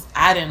that because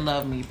I didn't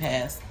love me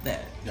past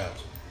that.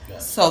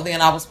 Gotcha. So then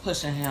I was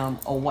pushing him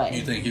away.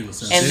 You think he was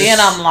sincere? And then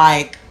I'm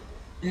like,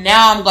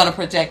 now I'm going to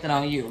project it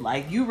on you.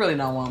 Like, you really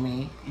don't want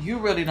me. You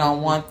really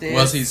don't want this.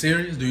 Was he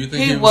serious? Do you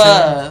think he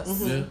was?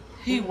 Serious? Mm-hmm. Yeah.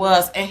 He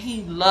was. And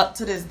he loved,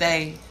 to this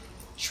day,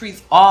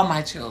 treats all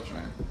my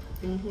children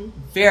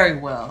very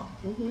well.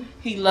 Mm-hmm.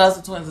 He loves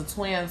the twins. The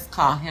twins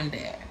call him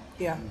dad.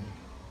 Yeah.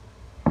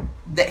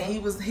 That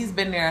he's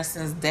been there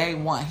since day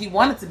one. He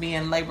wanted to be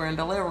in labor and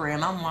delivery,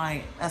 and I'm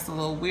like, that's a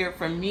little weird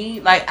for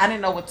me. Like, I didn't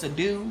know what to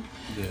do.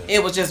 Yeah.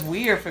 It was just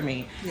weird for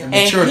me. Yeah.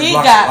 And he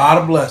got a lot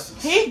of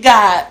blessings. He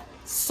got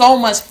so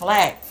much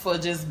flack for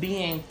just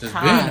being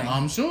kind.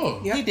 I'm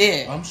sure. Yep. He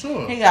did. I'm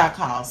sure. He got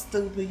called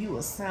stupid. You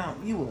a simp.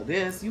 You a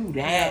this. You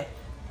that.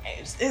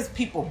 It's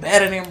people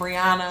better than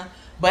Brianna.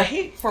 But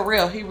he, for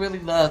real, he really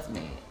loves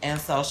me. And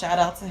so, shout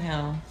out to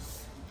him.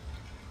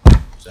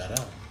 Shout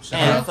out.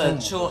 And for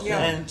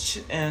children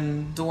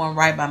and doing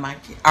right by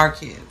our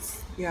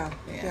kids. Yeah.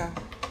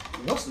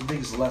 What's the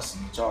biggest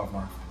lesson that y'all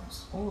learned from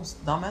this? Oh,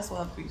 don't mess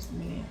with other people's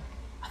men.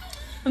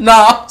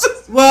 No.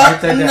 Well,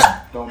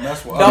 don't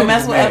mess with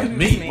other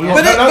people's men.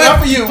 Not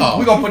for you.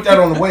 We're gonna put that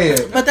on the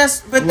web. But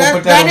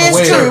that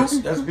is true.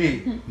 That's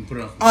big.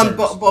 On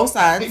both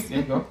sides. There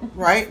you go.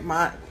 Right.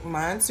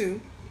 Mine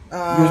too. You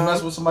was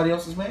messing with somebody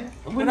else's man?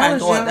 We're not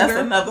doing. That's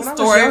another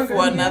story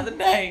for another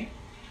day.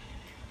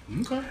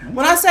 Okay.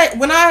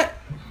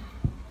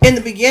 In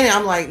the beginning,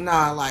 I'm like,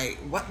 nah, like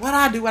what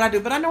I do,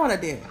 but I know what I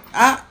did.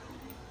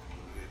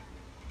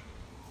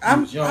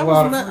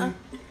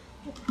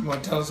 You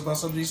want to tell us about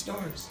some of these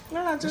stories?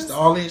 No, just the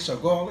all in show.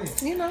 Go all in.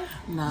 You know.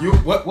 No.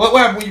 What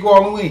happened when you go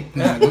all in?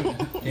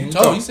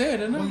 You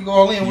said it. When you go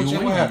all in,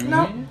 what happened?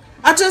 No,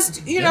 I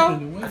just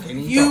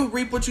you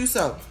reap what you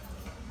sow.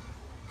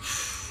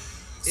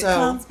 So it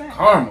comes back.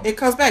 Karma. It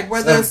comes back.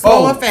 Whether it's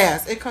slow or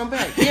fast, it comes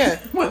back. Yeah.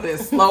 Whether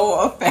it's slow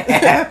or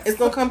fast, it's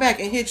gonna come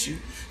back and hit you.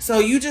 So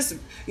you just,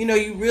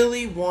 you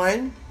really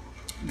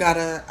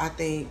gotta, I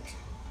think,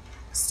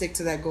 stick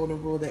to that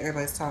golden rule that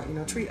everybody's taught.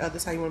 Treat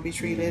others how you want to be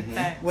treated.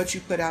 Mm-hmm. What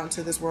you put out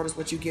into this world is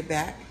what you get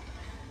back.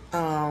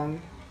 And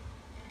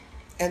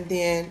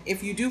then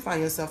if you do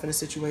find yourself in a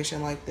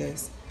situation like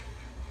this,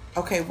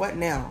 okay, what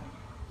now?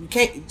 You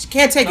can't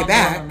take it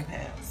back.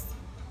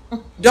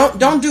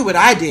 Don't do what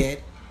I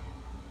did.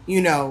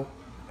 You know,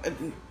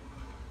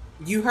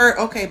 you hurt,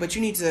 okay, but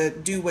you need to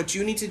do what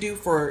you need to do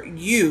for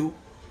you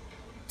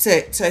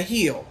to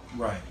heal.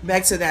 Right.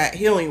 Back to that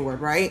healing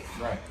word, right?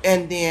 Right.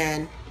 And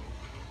then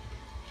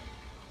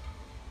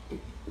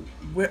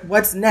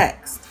what's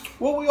next?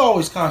 Well, we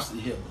always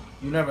constantly healing.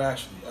 You never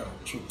actually ever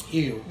truly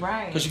heal,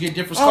 right? Because you get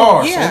different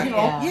scars. Yeah, so, you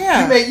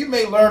know, you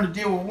may learn to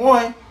deal with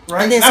one,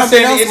 right? And then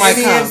something else might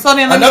come. So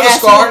then another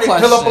scar, they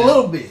fill up a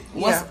little bit.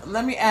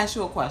 Let me ask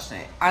you a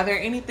question. Are there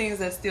any things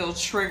that still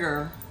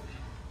trigger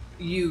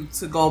you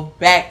to go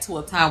back to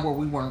a time where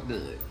we weren't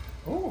good?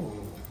 Oh,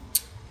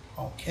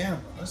 on camera.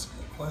 That's a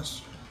good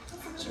question.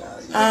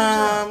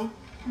 I'm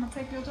gonna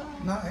take your job.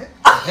 No, hell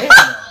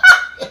no.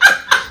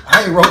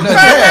 I ain't wrote nothing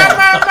down.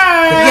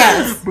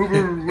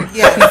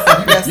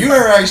 Yes. You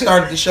already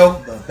started the show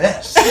the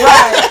best.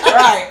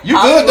 Right. You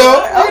good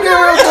though? You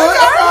doing real good.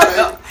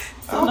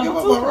 I don't give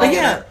up my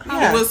Yeah.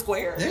 Hollywood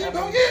Square. There you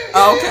go.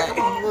 Okay. Come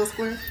on, Hollywood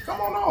Square.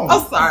 Come on.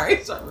 I'm sorry,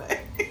 Charmane.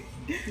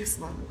 You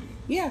smart.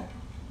 Yeah.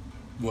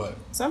 What?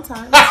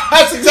 Sometimes.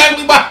 That's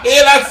exactly my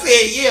head. I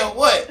said, yeah.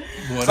 What?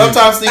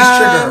 Sometimes things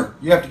trigger her.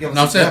 You have to give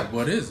them some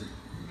what is it?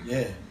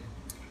 Yeah.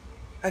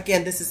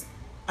 Again, this is.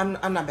 I'm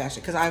not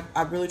bashing because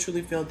I really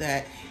truly feel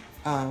that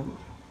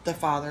the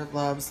father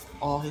loves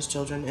all his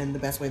children in the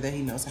best way that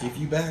he knows how. If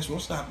you bash, we'll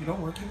stop. You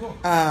don't work, you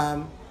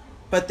won't.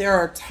 But there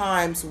are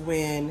times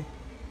when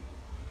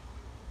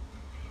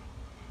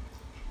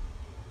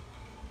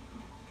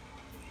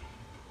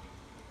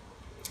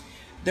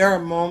there are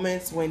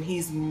moments when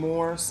he's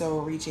more so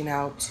reaching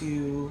out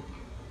to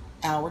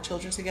our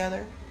children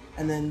together,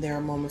 and then there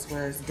are moments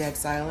where it's dead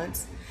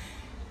silence.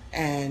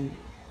 And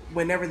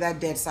whenever that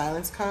dead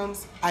silence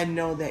comes, I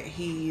know that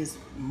he's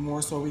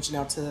more so reaching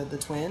out to the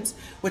twins,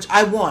 which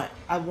I want.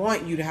 I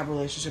want you to have a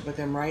relationship with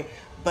them, right?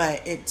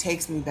 But it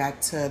takes me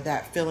back to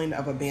that feeling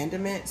of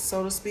abandonment,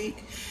 so to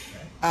speak.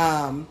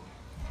 But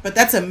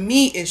that's a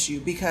me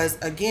issue because,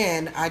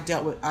 again, I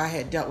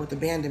had dealt with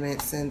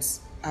abandonment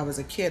since I was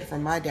a kid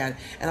from my dad,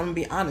 and I'm gonna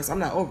be honest, I'm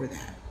not over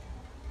that.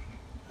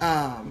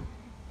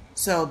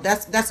 So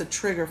that's a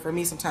trigger for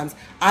me sometimes.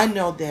 I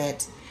know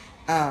that.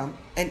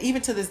 And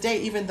even to this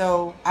day, even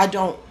though I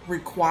don't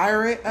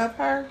require it of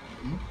her,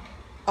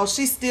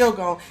 she's still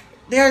going.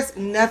 There's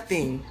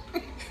nothing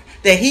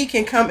that he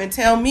can come and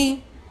tell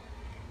me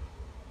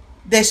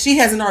that she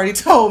hasn't already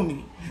told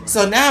me. Right.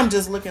 So now I'm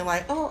just looking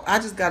like, I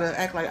just gotta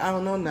act like I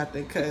don't know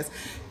nothing. Because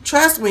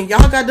trust, when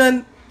y'all got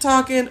done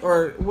talking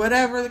or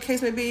whatever the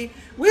case may be,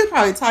 we'll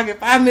probably talking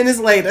 5 minutes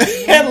later.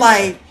 And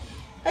like,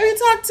 have you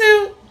talked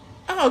to?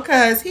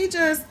 Cause he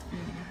just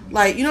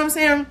like, you know what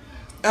I'm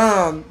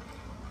saying?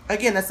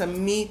 Again, that's a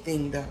me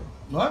thing, though.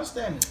 No, I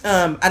understand it.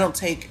 I don't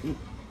take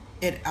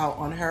it out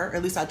on her.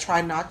 At least I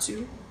try not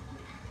to.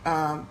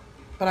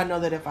 But I know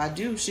that if I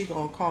do, she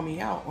gonna call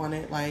me out on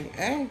it. Like,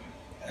 hey,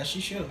 as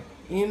she should.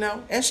 You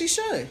know, and she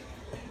should.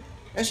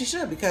 And she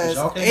should, because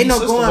ain't no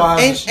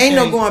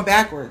going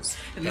backwards.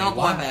 No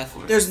going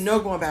backwards. There's no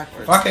going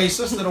backwards. If I can't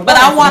sister the wife, but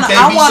I want to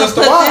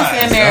put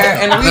this in there,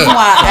 and the reason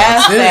why I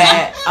asked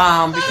that,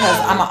 because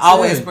I'm gonna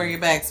always bring it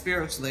back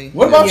spiritually.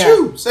 What about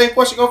you? Same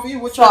question go for you.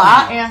 What so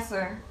I'll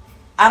answer.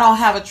 I don't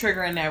have a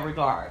trigger in that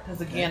regard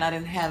because again, I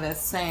didn't have that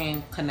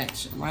same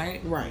connection,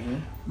 right? Right.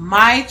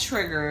 My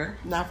trigger,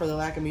 not for the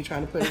lack of me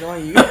trying to put it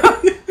on you.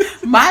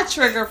 My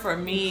trigger for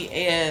me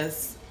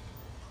is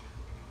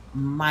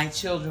my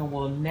children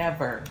will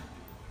never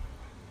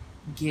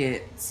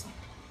get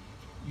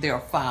their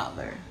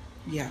father.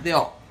 Yeah.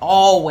 They'll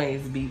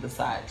always be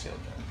beside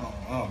children. Oh,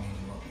 I don't mean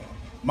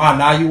to. Ma,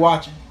 now you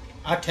watching?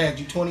 I tagged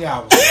you 20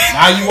 hours.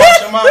 Now you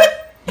watching, Ma?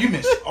 You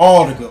missed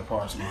all the good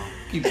parts, Ma.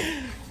 Keep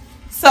it.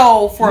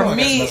 So for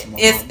me,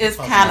 it's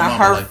kind of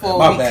hurtful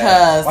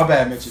because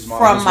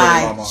from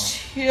my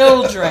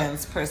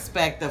children's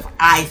perspective,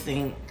 I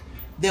think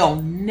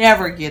they'll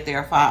never get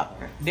their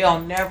father.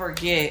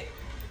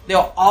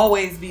 They'll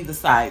always be the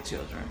side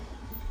children,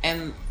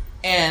 and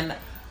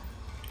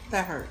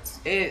that hurts.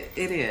 It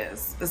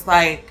is. It's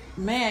like,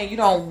 man, you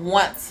don't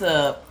want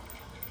to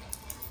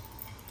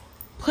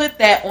put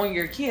that on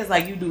your kids.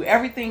 Like, you do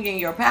everything in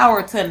your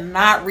power to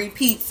not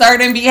repeat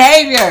certain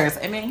behaviors,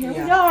 and then here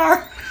we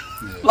are.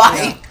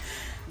 Like,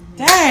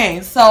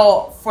 dang.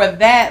 So for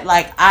that,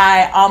 like,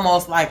 I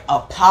almost like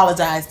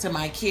apologize to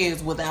my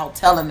kids without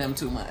telling them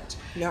too much.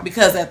 Yep.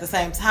 Because at the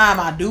same time,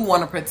 I do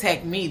want to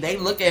protect me. They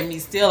look at me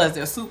still as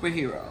their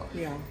superhero.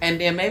 Yeah. And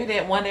then maybe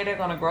that one day they're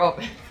going to grow up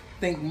and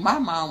think my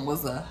mom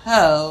was a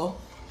hoe.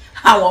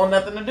 I want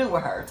nothing to do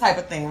with her, type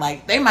of thing.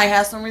 Like, they might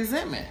have some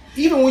resentment.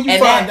 Even when you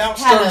find out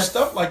certain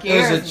stuff like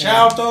that as a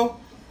child, though,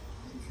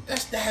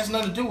 that has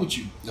nothing to do with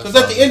you. Because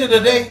at the end of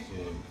the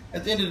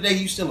day,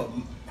 you still a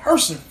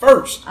person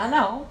first. I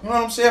know. You know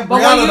what I'm saying?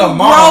 But Brianna, when you the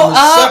mom, grow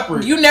up,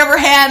 separate. you never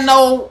had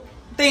no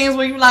things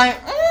where you like,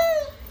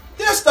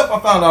 Yeah, That's stuff I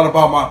found out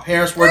about my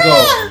parents. Where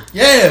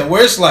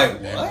where it's like,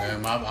 what?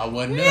 I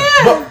wasn't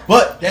there.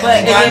 But that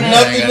ain't got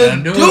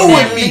nothing to do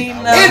with me.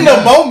 In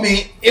the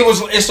moment,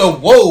 it's a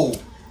whoa.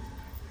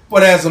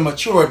 But as a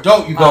mature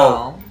adult, you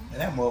go,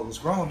 that mother was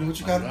grown. Do what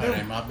you gotta do.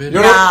 Ain't my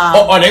business.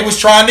 Or they was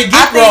trying to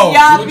get grown.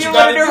 Y'all be able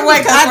to do it.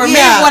 Because for me,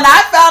 when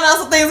I found out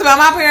some things about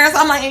my parents,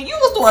 I'm like, and you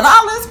was doing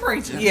all this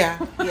preaching. Yeah.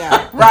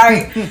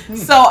 Right?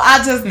 So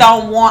I just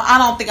I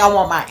don't think I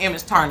want my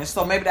image tarnished.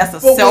 So maybe that's a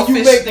selfish thing. But when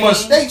you make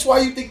mistakes, why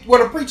you think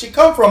where the preaching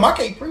come from? I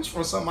can't preach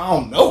for something I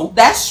don't know.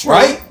 That's true.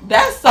 Right?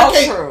 That's so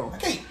true. I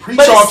can't preach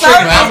all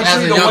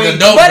trickery.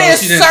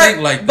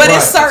 But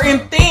it's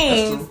certain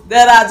things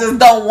that I just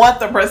don't want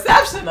the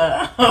perception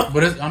of.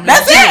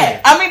 That's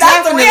it. I mean,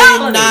 that's the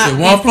reality. If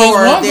 1 +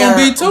 1 gonna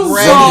be 2.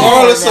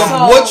 Regardless of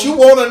what you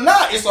want or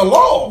not, it's a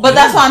law. But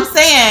that's what I'm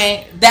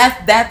saying.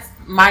 That's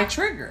my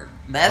trigger.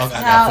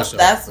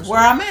 That's where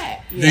I'm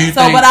at. Yeah.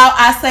 So, but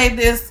I say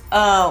this,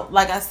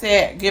 like I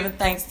said, giving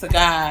thanks to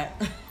God.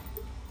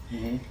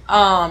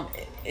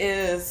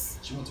 Is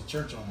she went to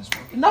church on this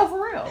one? No,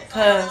 for real.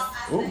 Because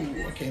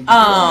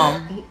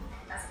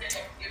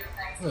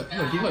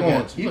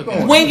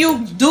when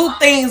you do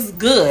things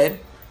good,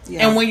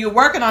 and when you're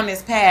working on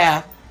this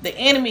path, the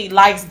enemy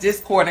likes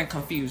discord and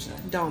confusion.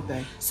 Don't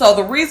they? So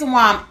the reason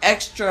why I'm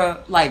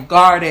extra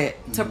guarded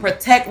to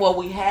protect what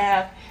we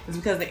have is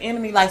because the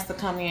enemy likes to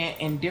come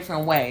in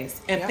different ways.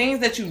 And things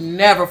that you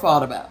never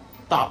thought about.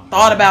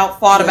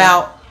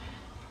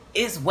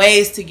 It's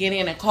ways to get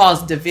in and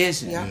cause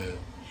division. Yeah.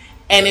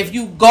 And if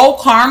you go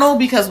carnal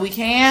because we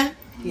can,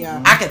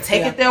 I can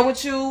take it there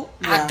with you.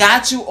 I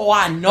got you, or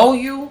I know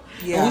you.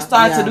 Yeah. And we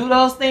start to do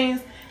those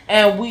things,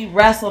 and we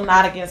wrestle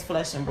not against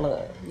flesh and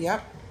blood.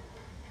 Yep.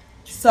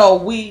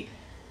 So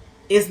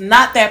it's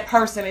not that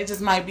person. It just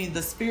might be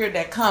the spirit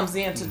that comes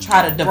in to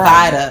try to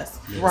divide us.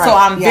 Right. So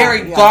I'm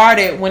very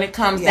guarded when it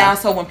comes down.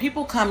 So when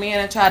people come in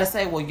and try to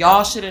say, well,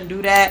 y'all shouldn't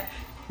do that,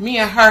 me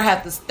and her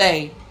have to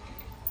stay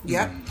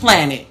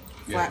planted.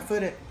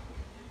 Flat-footed.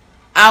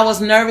 I was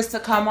nervous to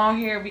come on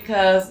here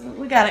because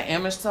we got an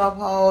image to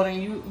uphold,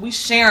 and we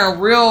sharing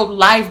real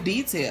life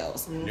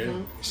details.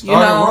 It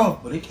started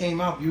rough, but it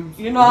came out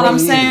beautiful. You know what I'm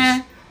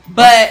saying?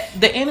 But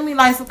the enemy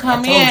likes to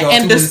come in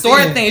and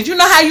distort things. You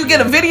know how you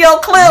get a video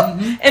clip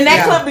and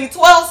that clip be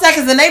 12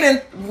 seconds and they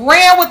done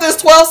ran with this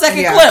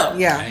 12-second clip.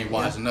 Yeah. I ain't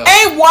watched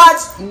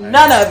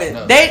none of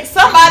it.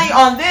 Somebody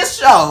on this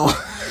show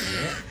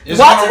is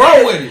going to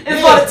roll with it.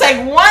 It's going to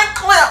take one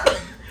clip,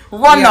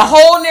 run the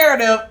whole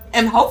narrative,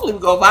 and hopefully we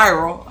go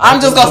viral. I'm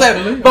just going to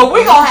say, but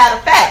we going to have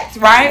the facts,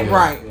 right?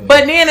 Right.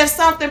 But then if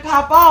something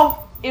pop off,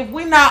 if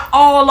we're not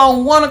all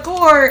on one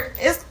accord,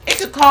 it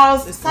could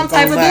cause some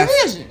type of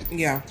division.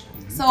 Yeah.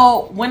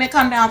 So when it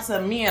come down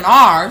to me and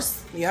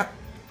ours,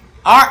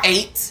 our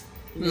 8,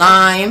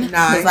 9,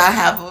 because I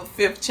have a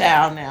 5th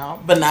child now,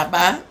 but not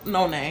by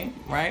no name,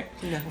 right?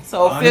 No.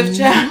 So 5th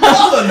child.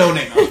 No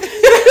name.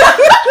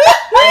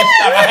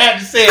 I had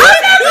to say it.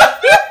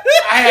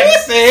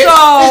 So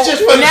it's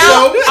just for the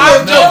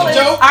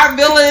show. Our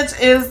village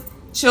is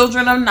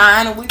children of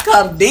 9, and we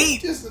come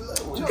deep.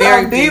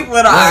 Very deep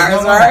with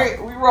ours, right?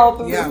 We roll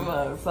through this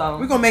mug, so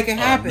we're gonna make it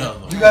happen.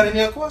 You got any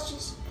other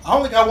questions? I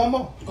only got one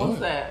more. What's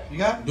that? You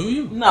got it? Do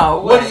you?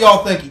 No. What do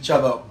y'all think each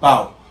other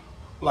about?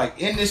 Like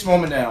in this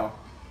moment now,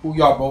 who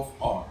y'all both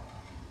are?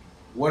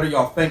 What are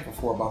y'all thankful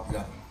for about the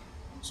other?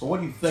 So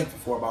what are you thankful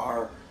for about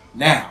her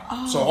now?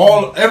 Oh.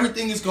 So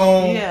everything is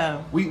gone.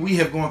 Yeah. We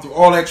have gone through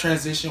all that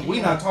transition.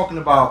 We're not talking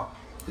about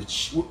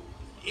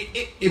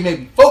it may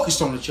be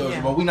focused on the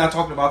children, but we're not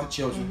talking about the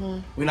children.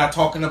 Mm-hmm. We're not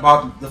talking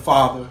about the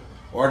father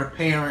or the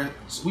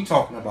parents. We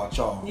talking about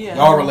y'all. Yeah.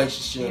 Y'all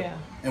relationship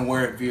and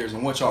where it veers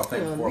and what y'all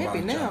thankful for about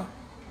each other.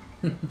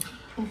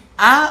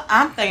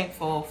 I'm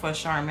thankful for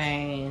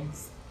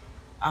Charmane's.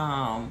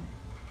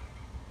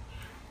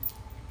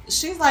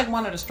 She's like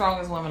one of the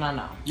strongest women I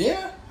know.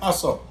 Yeah? How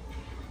so?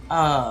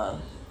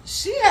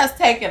 She has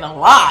taken a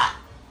lot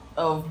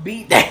of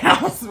beat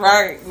downs,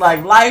 right?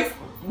 Like life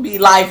be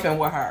lifing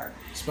with her.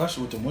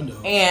 Especially with the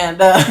windows. And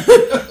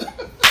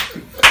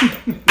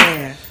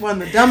man,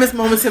 one of the dumbest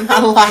moments in my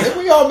life. Did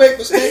we all make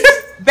mistakes?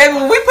 Baby,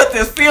 when we put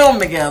this film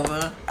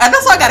together, and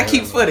that's why I gotta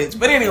keep footage.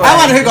 But anyway, I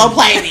want her to go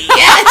play me.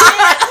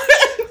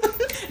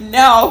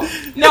 No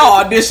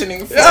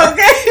auditioning.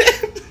 Okay.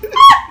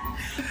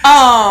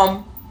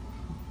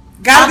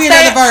 Gotta be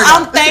another version.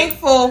 I'm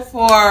thankful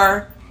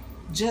for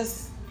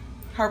just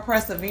her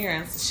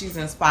perseverance. She's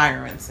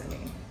inspiring to me.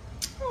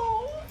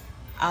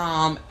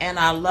 And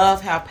I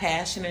love how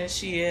passionate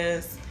she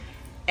is.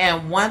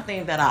 And one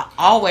thing that I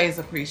always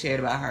appreciate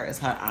about her is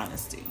her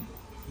honesty.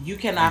 You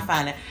cannot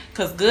find it.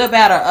 Because good,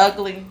 bad, or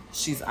ugly,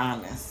 she's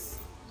honest.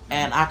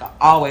 And I can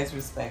always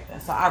respect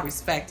that. So I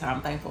respect her.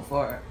 I'm thankful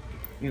for,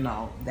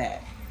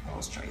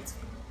 those traits.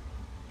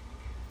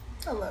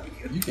 I love you.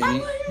 You can't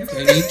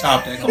even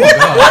top that. Come on,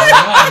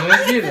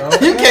 let's get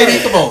it. You can't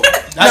even, come on.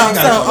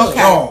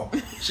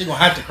 Okay. She gonna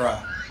have to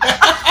cry.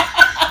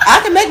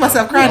 I can make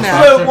myself cry now.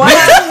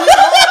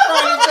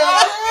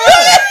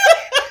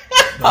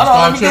 Hold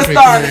on, let me get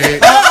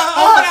started.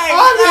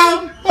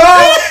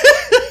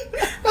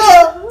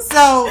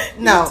 So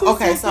no,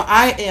 okay. So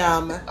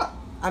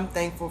I'm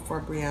thankful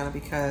for Brianna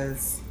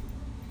because,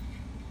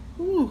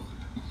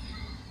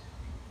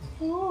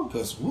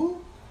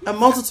 a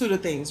multitude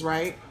of things.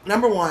 Right.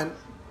 Number one,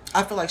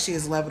 I feel like she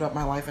has leveled up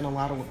my life in a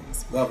lot of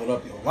ways. Leveled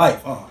up your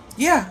life, huh?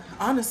 Yeah,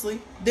 honestly.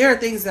 There are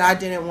things that I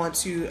didn't want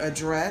to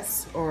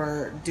address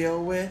or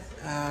deal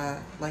with,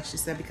 like she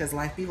said, because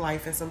life be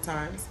life and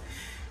sometimes.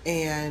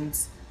 And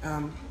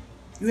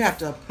you have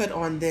to put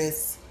on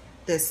this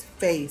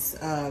face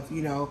of,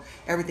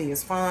 everything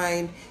is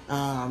fine.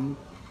 I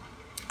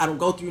don't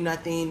go through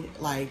nothing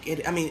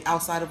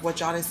outside of what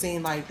y'all have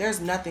seen, like there's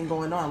nothing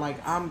going on.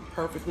 Like I'm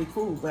perfectly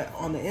cool, but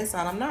on the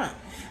inside I'm not.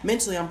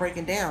 Mentally I'm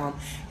breaking down,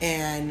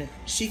 and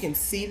she can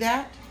see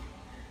that.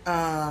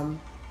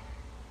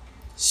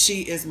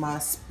 She is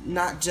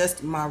not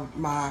just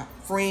my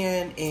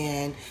friend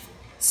and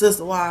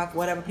sister wife,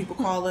 whatever people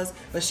call us,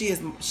 but she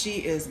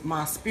is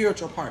my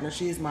spiritual partner.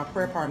 She is my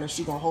prayer partner.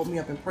 She gonna hold me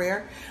up in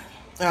prayer.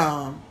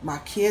 My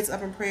kids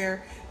up in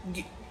prayer,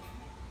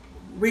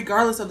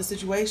 regardless of the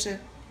situation.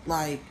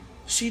 Like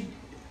she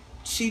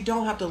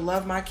don't have to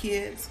love my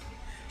kids.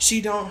 She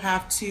don't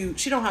have to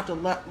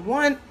love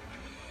one.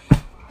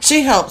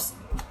 She helps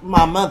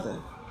my mother.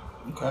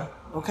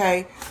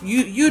 Okay.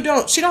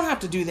 She don't have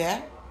to do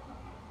that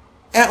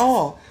at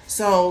all.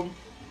 So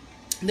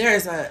there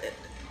is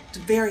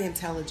very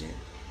intelligent,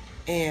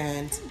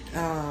 and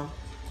you're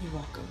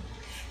welcome.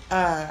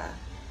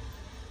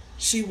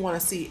 She want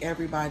to see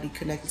everybody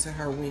connected to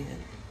her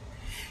win,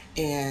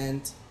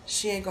 and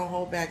she ain't gonna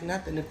hold back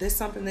nothing. If there's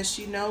something that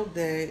she know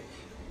that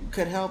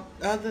could help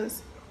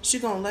others, she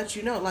gonna let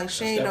you know. Like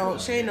she ain't no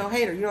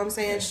hater. You know what I'm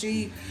saying?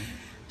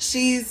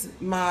 She's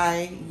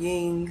my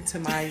yin to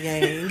my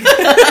yang.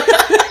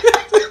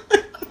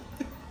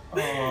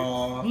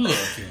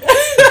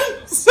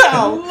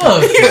 So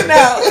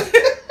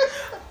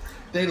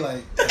they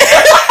like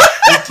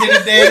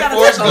Lieutenant Dan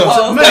Forrest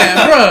Gump. Man,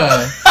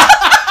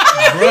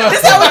 bruh.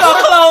 This how we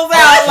gonna close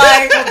out.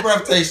 Like that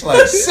breath tastes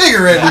like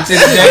cigarette,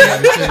 Lieutenant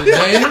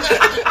Dan.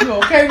 You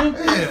okay,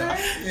 Lieutenant?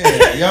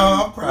 Yeah,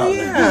 y'all. I'm proud of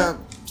you.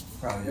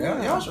 Proud of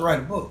y'all. Y'all should write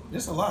a book.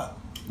 It's a lot.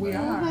 We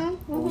are.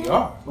 We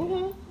are.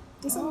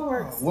 It's in the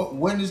works.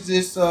 When is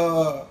this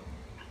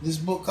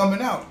book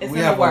coming out? It's in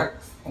the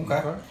works.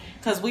 Okay.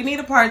 Because we need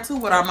a part 2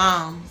 with our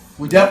moms.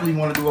 We definitely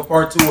want to do a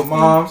part 2 with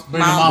moms.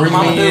 Bring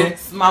Mama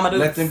Dukes.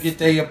 Let them get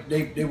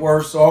their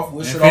words off.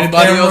 We'll if sit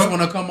anybody on else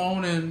want to come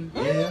on and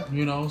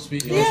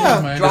speak your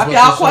truth, man. Drop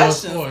y'all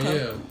questions.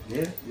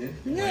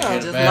 Yeah.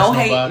 Just no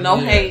hate. No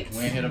hate. We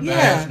ain't here to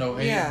bash, no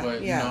hate,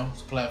 but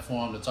it's a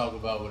platform to talk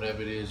about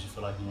whatever it is you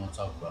feel like you want to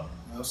talk about.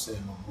 I'll say no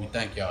more. We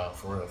thank y'all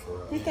for real.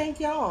 We thank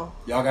y'all.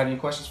 Y'all got any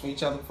questions for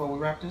each other before we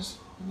wrap this?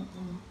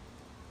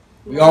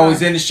 We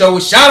always end the show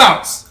with shout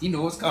outs. You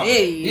know what's coming.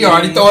 Hey. He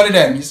already throwing it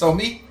at me. So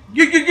me.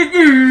 Who I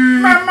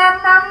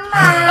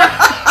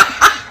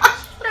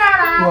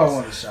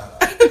want to shout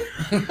out?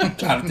 I'm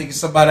trying to think of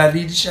somebody I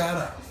need to shout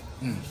out.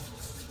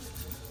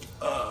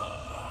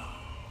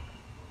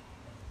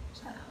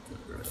 Shout out to the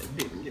girl that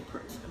didn't get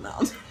pregnant. No.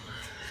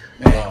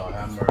 Lord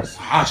have mercy.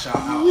 I shout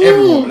out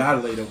every woman I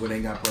laid up with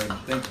ain't got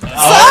pregnant. Thank you.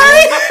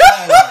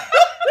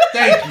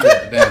 Thank you.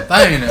 Damn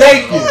thing.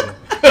 Thank you.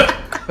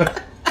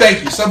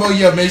 Thank you. Some of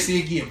you may see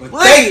it again, but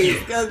thank you.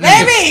 Because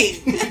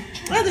baby,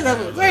 I think I'm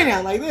going to play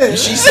now like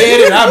this. She said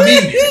it, I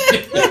mean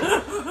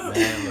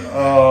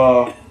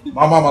it.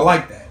 My mama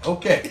liked that.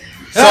 Okay.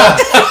 So,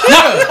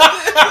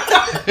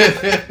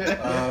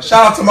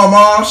 shout out to my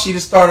mom. She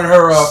just started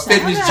her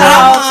fitness journey.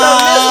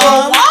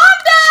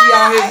 She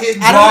out here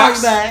hitting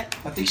blocks.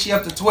 I think she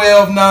up to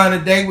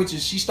 12-9 a day, which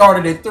is she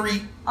started at 3.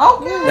 Okay.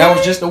 That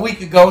was just a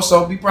week ago.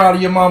 So be proud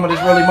of your mama.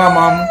 That's really my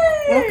mama.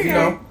 Okay. You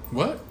know.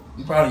 What?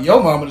 Be proud of your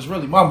mama. That's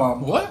really my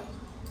mama. What?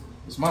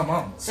 It's my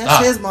mama.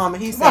 That's his mama.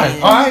 He's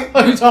saying. All right.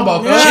 What are you talking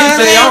about? You know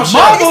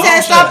he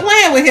said stop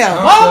playing with him.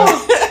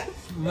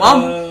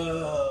 Mama.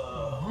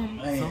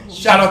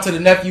 Shout out to the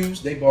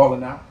nephews. They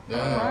balling out.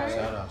 Yeah.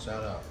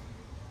 Shout out.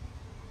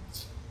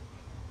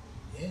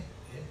 Yeah.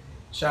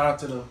 Shout out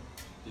to the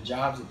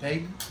jobs that pay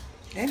me.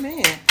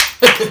 Amen.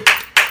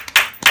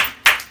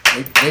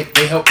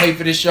 They help pay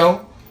for this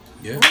show.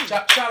 Yeah.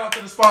 Shout out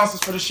to the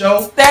sponsors for the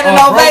show. Standing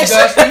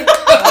ovation.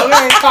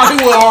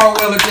 Hollywood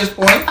Harwell at this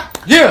point.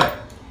 Yeah.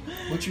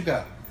 What you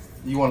got?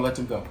 You want to let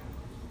them go?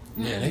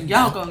 Yeah,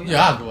 y'all go.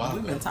 Yeah, I'll go.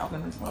 We've been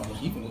talking this long.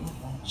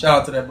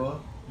 Shout out to that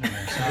bug.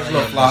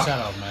 Shout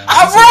out, man.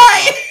 All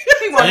right.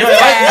 You like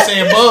you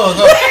saying bug,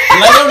 huh?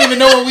 Like, don't even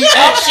know what we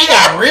at. She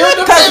got real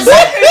defensive.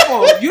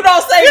 People, you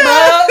don't say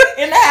bug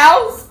in the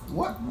house.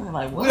 What?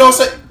 Like, what? We don't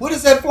say. What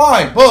is that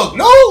flying? Bug?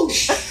 No.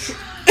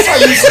 That's how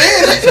you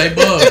saying it. Say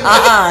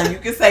bug. You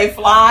can say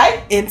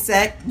fly,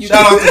 insect.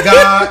 Shout out to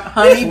God.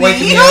 Honeybee.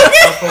 Waking me up.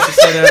 I'm supposed to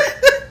say that.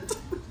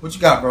 What you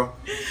got, bro?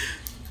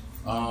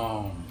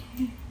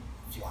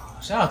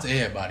 Shout out to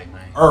everybody,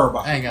 man.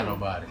 Everybody. I ain't got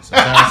nobody. So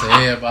shout out to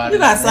everybody. You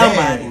got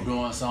somebody. Who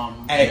doing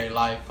something in Hey. their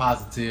life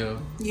positive.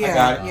 Yeah, I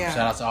got it. yeah.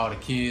 Shout out to all the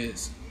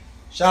kids.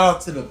 Shout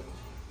out to the.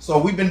 So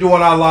we've been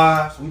doing our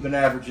lives. We've been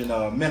averaging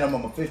a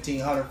minimum of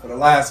 1,500 for the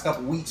last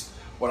couple weeks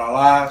with our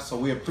lives. So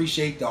we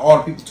appreciate all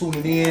the people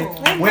tuning in.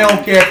 We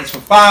don't care if it's for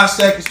 5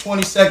 seconds,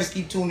 20 seconds.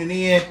 Keep tuning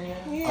in.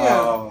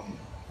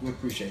 We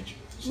appreciate you.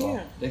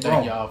 So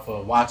thank y'all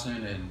for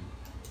watching and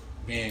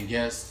being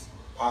guests.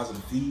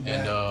 Positive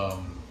feedback.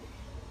 And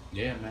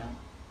yeah, man.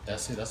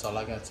 That's it. That's all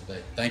I got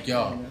today. Thank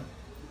y'all.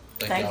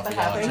 Thank y'all for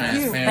y'all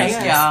transparency.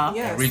 Thank y'all.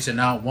 And reaching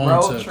out,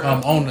 wanting to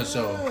come on the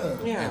show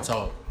and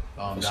talk.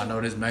 Y'all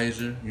know this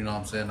major. You know what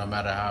I'm saying? No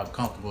matter how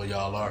comfortable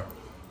y'all are,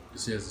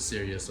 this is a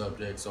serious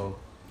subject. So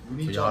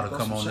for y'all to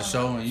come on the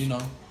show and, you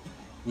know,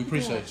 we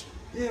appreciate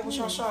you. Yeah, what's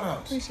your shout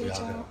out? Appreciate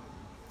y'all.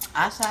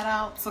 I shout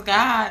out to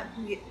God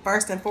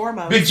first and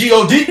foremost. Big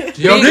G-O-D. Big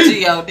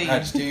G-O-D. I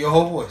just hear your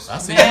whole voice. I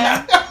see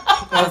that.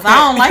 Because I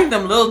don't like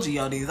them little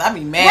G-O-Ds. I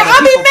be mad. Well,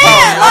 I be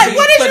mad. Like,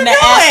 what is you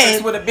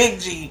doing? With a big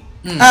G.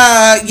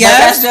 Yes.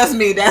 That's just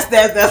me. That's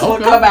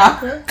what come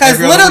out. Because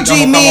little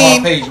G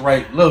mean page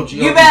right. Little G.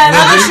 You better.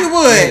 I wish you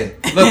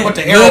would. Look, put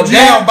the arrow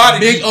down body.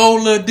 Big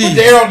old little D. Put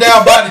the arrow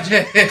down body.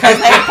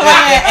 Because they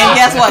playing, and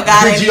guess what?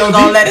 God ain't even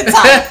gonna let it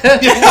type.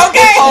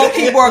 Okay. Whole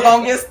keyboard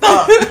gonna get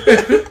stuck.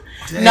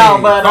 No,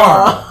 but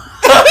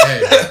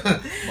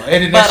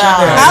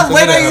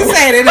what are you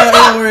saying? It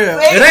ain't real.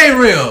 It ain't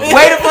real.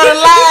 Waiting for the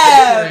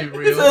live. It ain't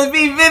real. So it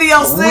be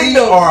video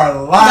signal. We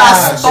are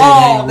live.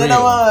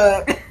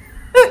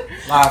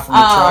 Live from the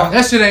trash.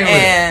 That shit ain't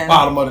real.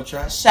 Bottom of the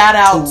trash. Shout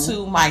out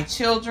to my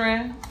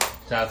children.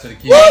 Shout out to the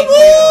kids.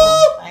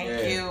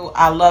 Thank you.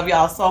 I love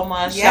y'all so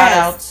much. Yes. Shout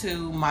out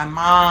to my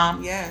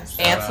mom. Yes.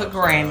 And to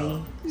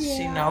Granny.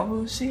 She know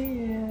who she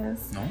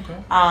is.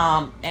 Okay.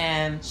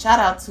 And shout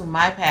out to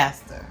my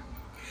pastor.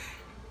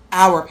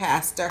 Our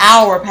pastor.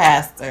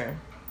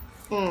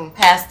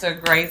 Pastor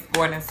Grace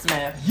Gordon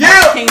Smith.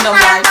 Yeah. Kingdom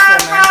Life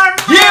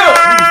Center. Yeah.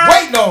 We was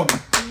waiting on him.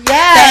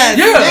 Yes.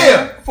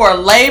 Yeah. For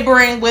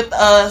laboring with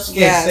us.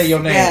 Yes. Say your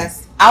name.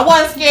 Yes. I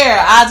wasn't scared.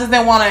 I just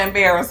didn't want to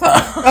embarrass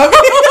her.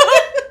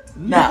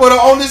 No. You put her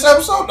on this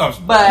episode? No.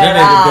 But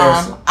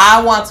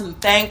I want to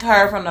thank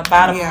her from the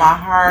bottom of my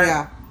heart.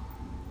 Yeah.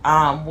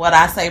 What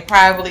I say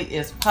privately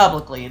is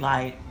publicly.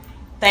 Like,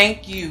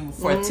 thank you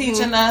for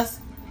teaching us.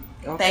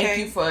 Okay. Thank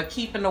you for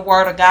keeping the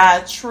word of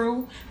God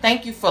true.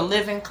 Thank you for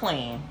living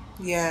clean.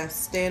 Yes,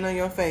 staying on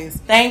your face.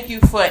 Thank you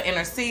for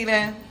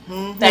interceding.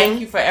 Thank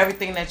you for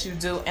everything that you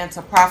do. And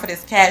to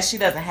Prophetess Kat, she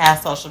doesn't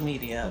have social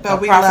media. But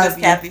we Prophetess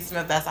love Kathy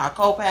Smith, that's our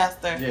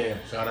co-pastor. Yeah,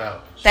 shout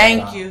out.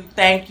 Thank you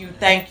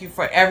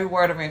for every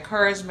word of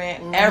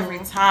encouragement every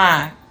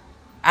time.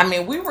 I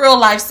mean, we real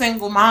life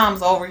single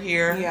moms over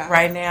here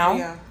right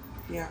now.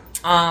 Yeah.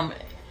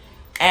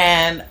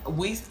 And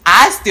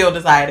I still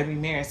desire to be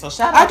married. So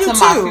shout out to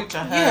my future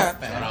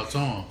husband. Shout out to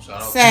him.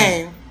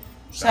 Same.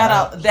 Shout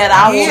out that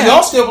I will. So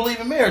y'all still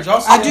believe in marriage?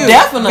 Y'all still I do.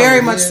 Definitely.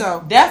 Very much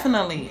so.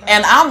 Definitely.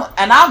 And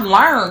I've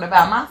learned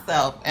about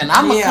myself, and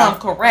I'm gonna come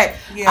correct.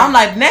 Yeah. I'm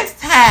like, next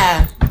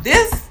time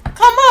this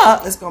come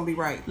up, it's gonna be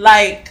right.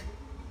 Like,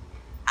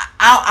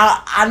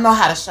 I know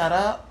how to shut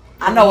up.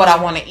 I know what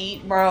I want to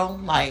eat, bro.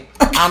 Like,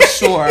 I'm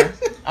sure.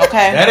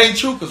 Okay? That ain't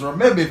true, because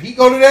remember, if he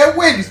go to that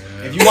Wendy's,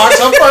 if you watch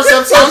some first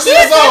episode,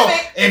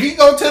 if he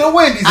go to the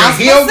Wendy's and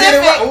he don't get it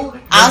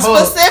right. I'm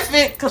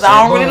specific, because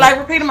I don't really like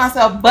repeating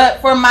myself.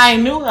 But for my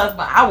new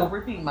husband, I will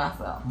repeat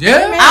myself.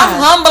 Yeah. I'm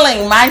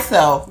humbling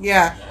myself.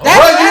 Yeah.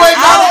 That's you ain't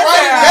got to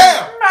write it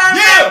down.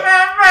 Yeah.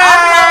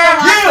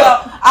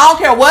 I don't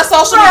care what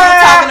social media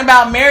is talking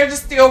about. Marriage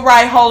is still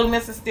right.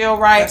 Holiness is still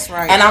right. That's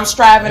right. And I'm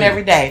striving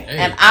every day.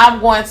 And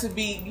I'm going to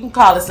be, you can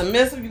call it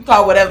submissive, you can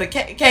call it whatever the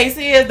case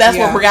is. That's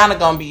what Brianna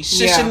going to be.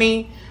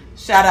 Shishini.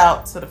 Shout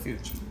out to the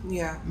future.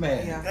 Yeah.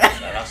 Man.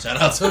 Yeah. Shout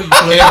out to you.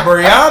 Yeah,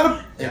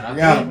 Brianna.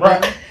 Brianna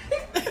Brown.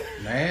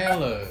 Man,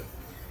 look.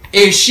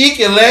 If she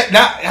can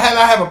not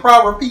have a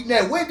problem repeating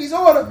that Wendy's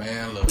order,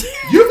 man, look.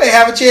 You may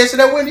have a chance at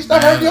that Wendy's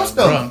start hurting your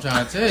stuff. Bro, I'm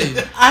trying to tell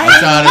you. I'm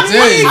trying to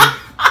tell you.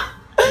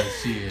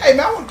 Hey,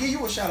 man, I want to give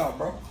you a shout out,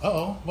 bro.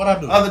 Uh-oh. What I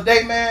do? Other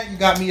day, man, you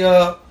got me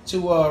to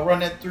run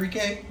that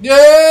 3K.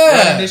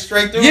 Yeah. Running this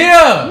straight through.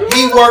 Yeah.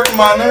 He worked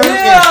my nerves.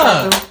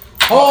 Yeah.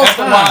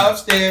 After a while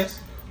upstairs.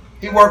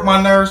 He worked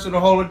my nerves through the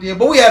whole deal.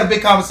 But we had a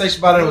big conversation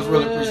about it. It was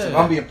really appreciative.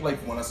 I'm being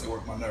playful when I say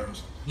work my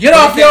nerves. Get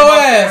off your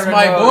ass,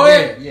 my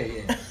boy.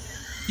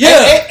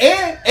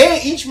 Yeah.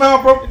 And each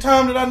mile broke the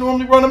time that I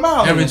normally run a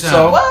mile. Every time.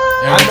 So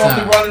I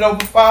normally run it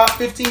over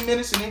 15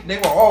 minutes, and they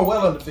were all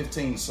well under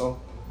 15. So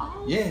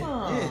yeah,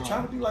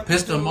 trying to be like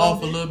pissed him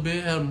off a little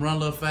bit, had him run a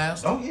little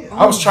fast. Oh yeah,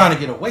 I was trying to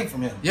get away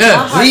from him. Yeah,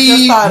 my heart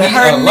just started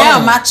hurting now.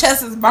 My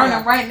chest is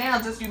burning right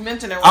now. Just you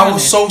mentioned it. I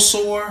was so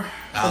sore.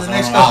 I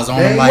was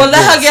on like well,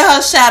 let her get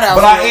her shout out.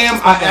 But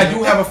I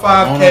do have a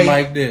 5K.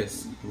 Like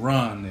this,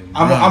 run.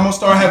 I'm gonna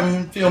start having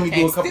him film me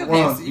do a couple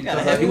runs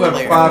because I do have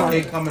a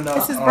 5K coming up.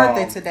 It's his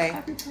birthday today.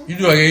 You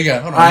do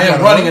it. Hold on. I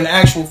am running an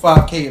actual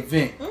 5K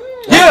event.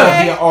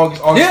 Yeah, be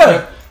August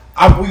 5th.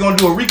 We're gonna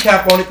do a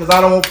recap on it because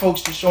I don't want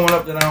folks just showing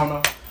up that I don't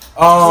know.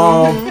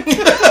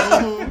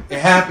 It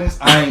happens.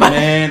 I ain't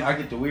man. I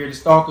get the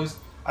weirdest stalkers.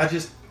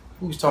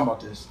 Who was talking about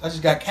this? I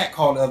just got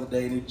catcalled the other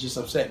day and it just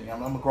upset me.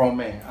 I'm a grown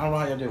man. I don't know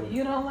how y'all deal with it.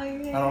 You don't like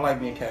it? I don't like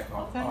being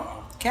catcalled.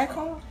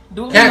 Catcalled?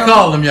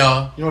 Catcall them,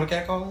 y'all. You know what a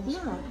catcall is?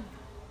 No.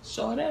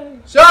 Shorty.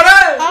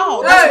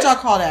 Oh, that's what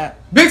y'all call that.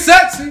 Big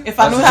sexy. If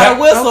I knew how to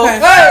whistle. Okay.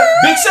 Hey,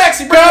 Big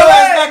Sexy, bring your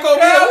ass back over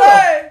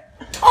here.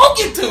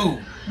 Talking to.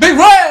 Big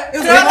Red. It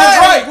was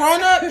right.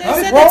 grown up. They That's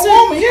a said grown that too.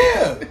 woman,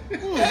 yeah.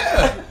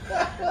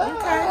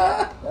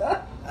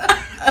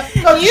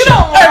 You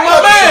don't like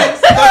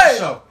it. Cut the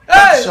show.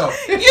 Cut the show.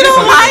 You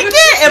don't like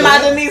it? Am I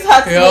Denise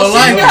Huxley? don't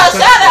like Give it. her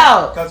shout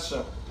out. Cut the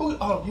show.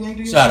 Oh, you ain't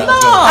do your Shout out. No.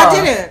 I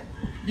didn't.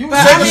 You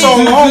was taking so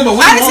long, but we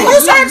I didn't. You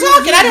started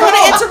talking. I didn't want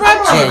to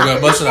interrupt you.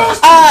 Go, bust it out.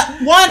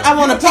 One, I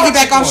want to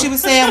piggyback off she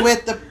was saying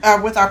with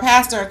our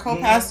pastor and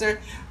co-pastor.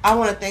 I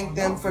want to thank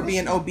them for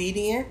being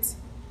obedient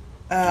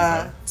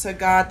to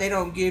God. They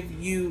don't give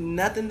you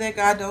nothing that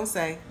God don't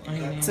say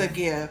to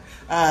give.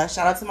 Shout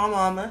out to my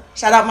mama.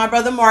 Shout out my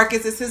brother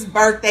Marcus. It's his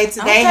birthday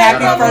today. Okay.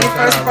 Happy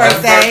 31st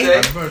birthday.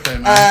 Happy birthday,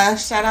 man.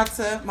 Shout out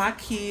to my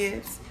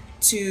kids,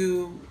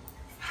 to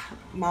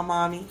my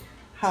mommy,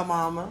 her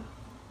mama,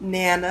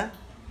 Nana.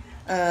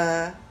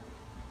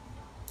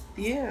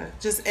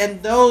 Just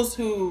and those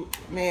who,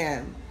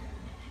 man,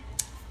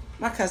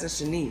 my cousin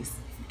Shanice.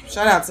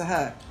 Shout out to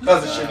her.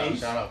 Cousin Shanice.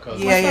 Shout out,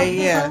 cousin.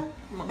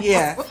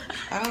 Yeah.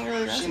 I don't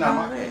really. She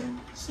not my cousin.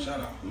 Shout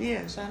out.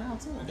 Yeah, shout out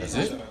to her. That's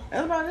it.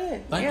 That's about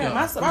it. Thank yeah,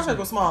 y'all. my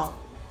circle small.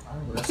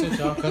 That's it,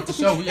 y'all. Cut the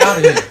show. We out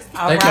of here.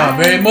 Thank y'all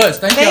very much.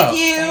 Thank y'all.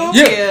 you.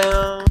 Thank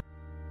you.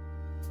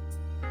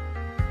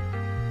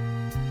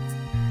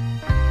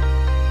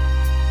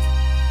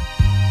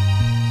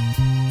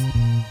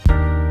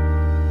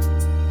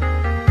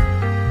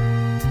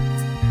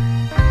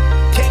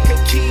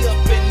 Kankakee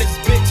up in this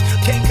bitch.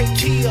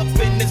 Kankakee up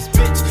in this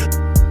bitch.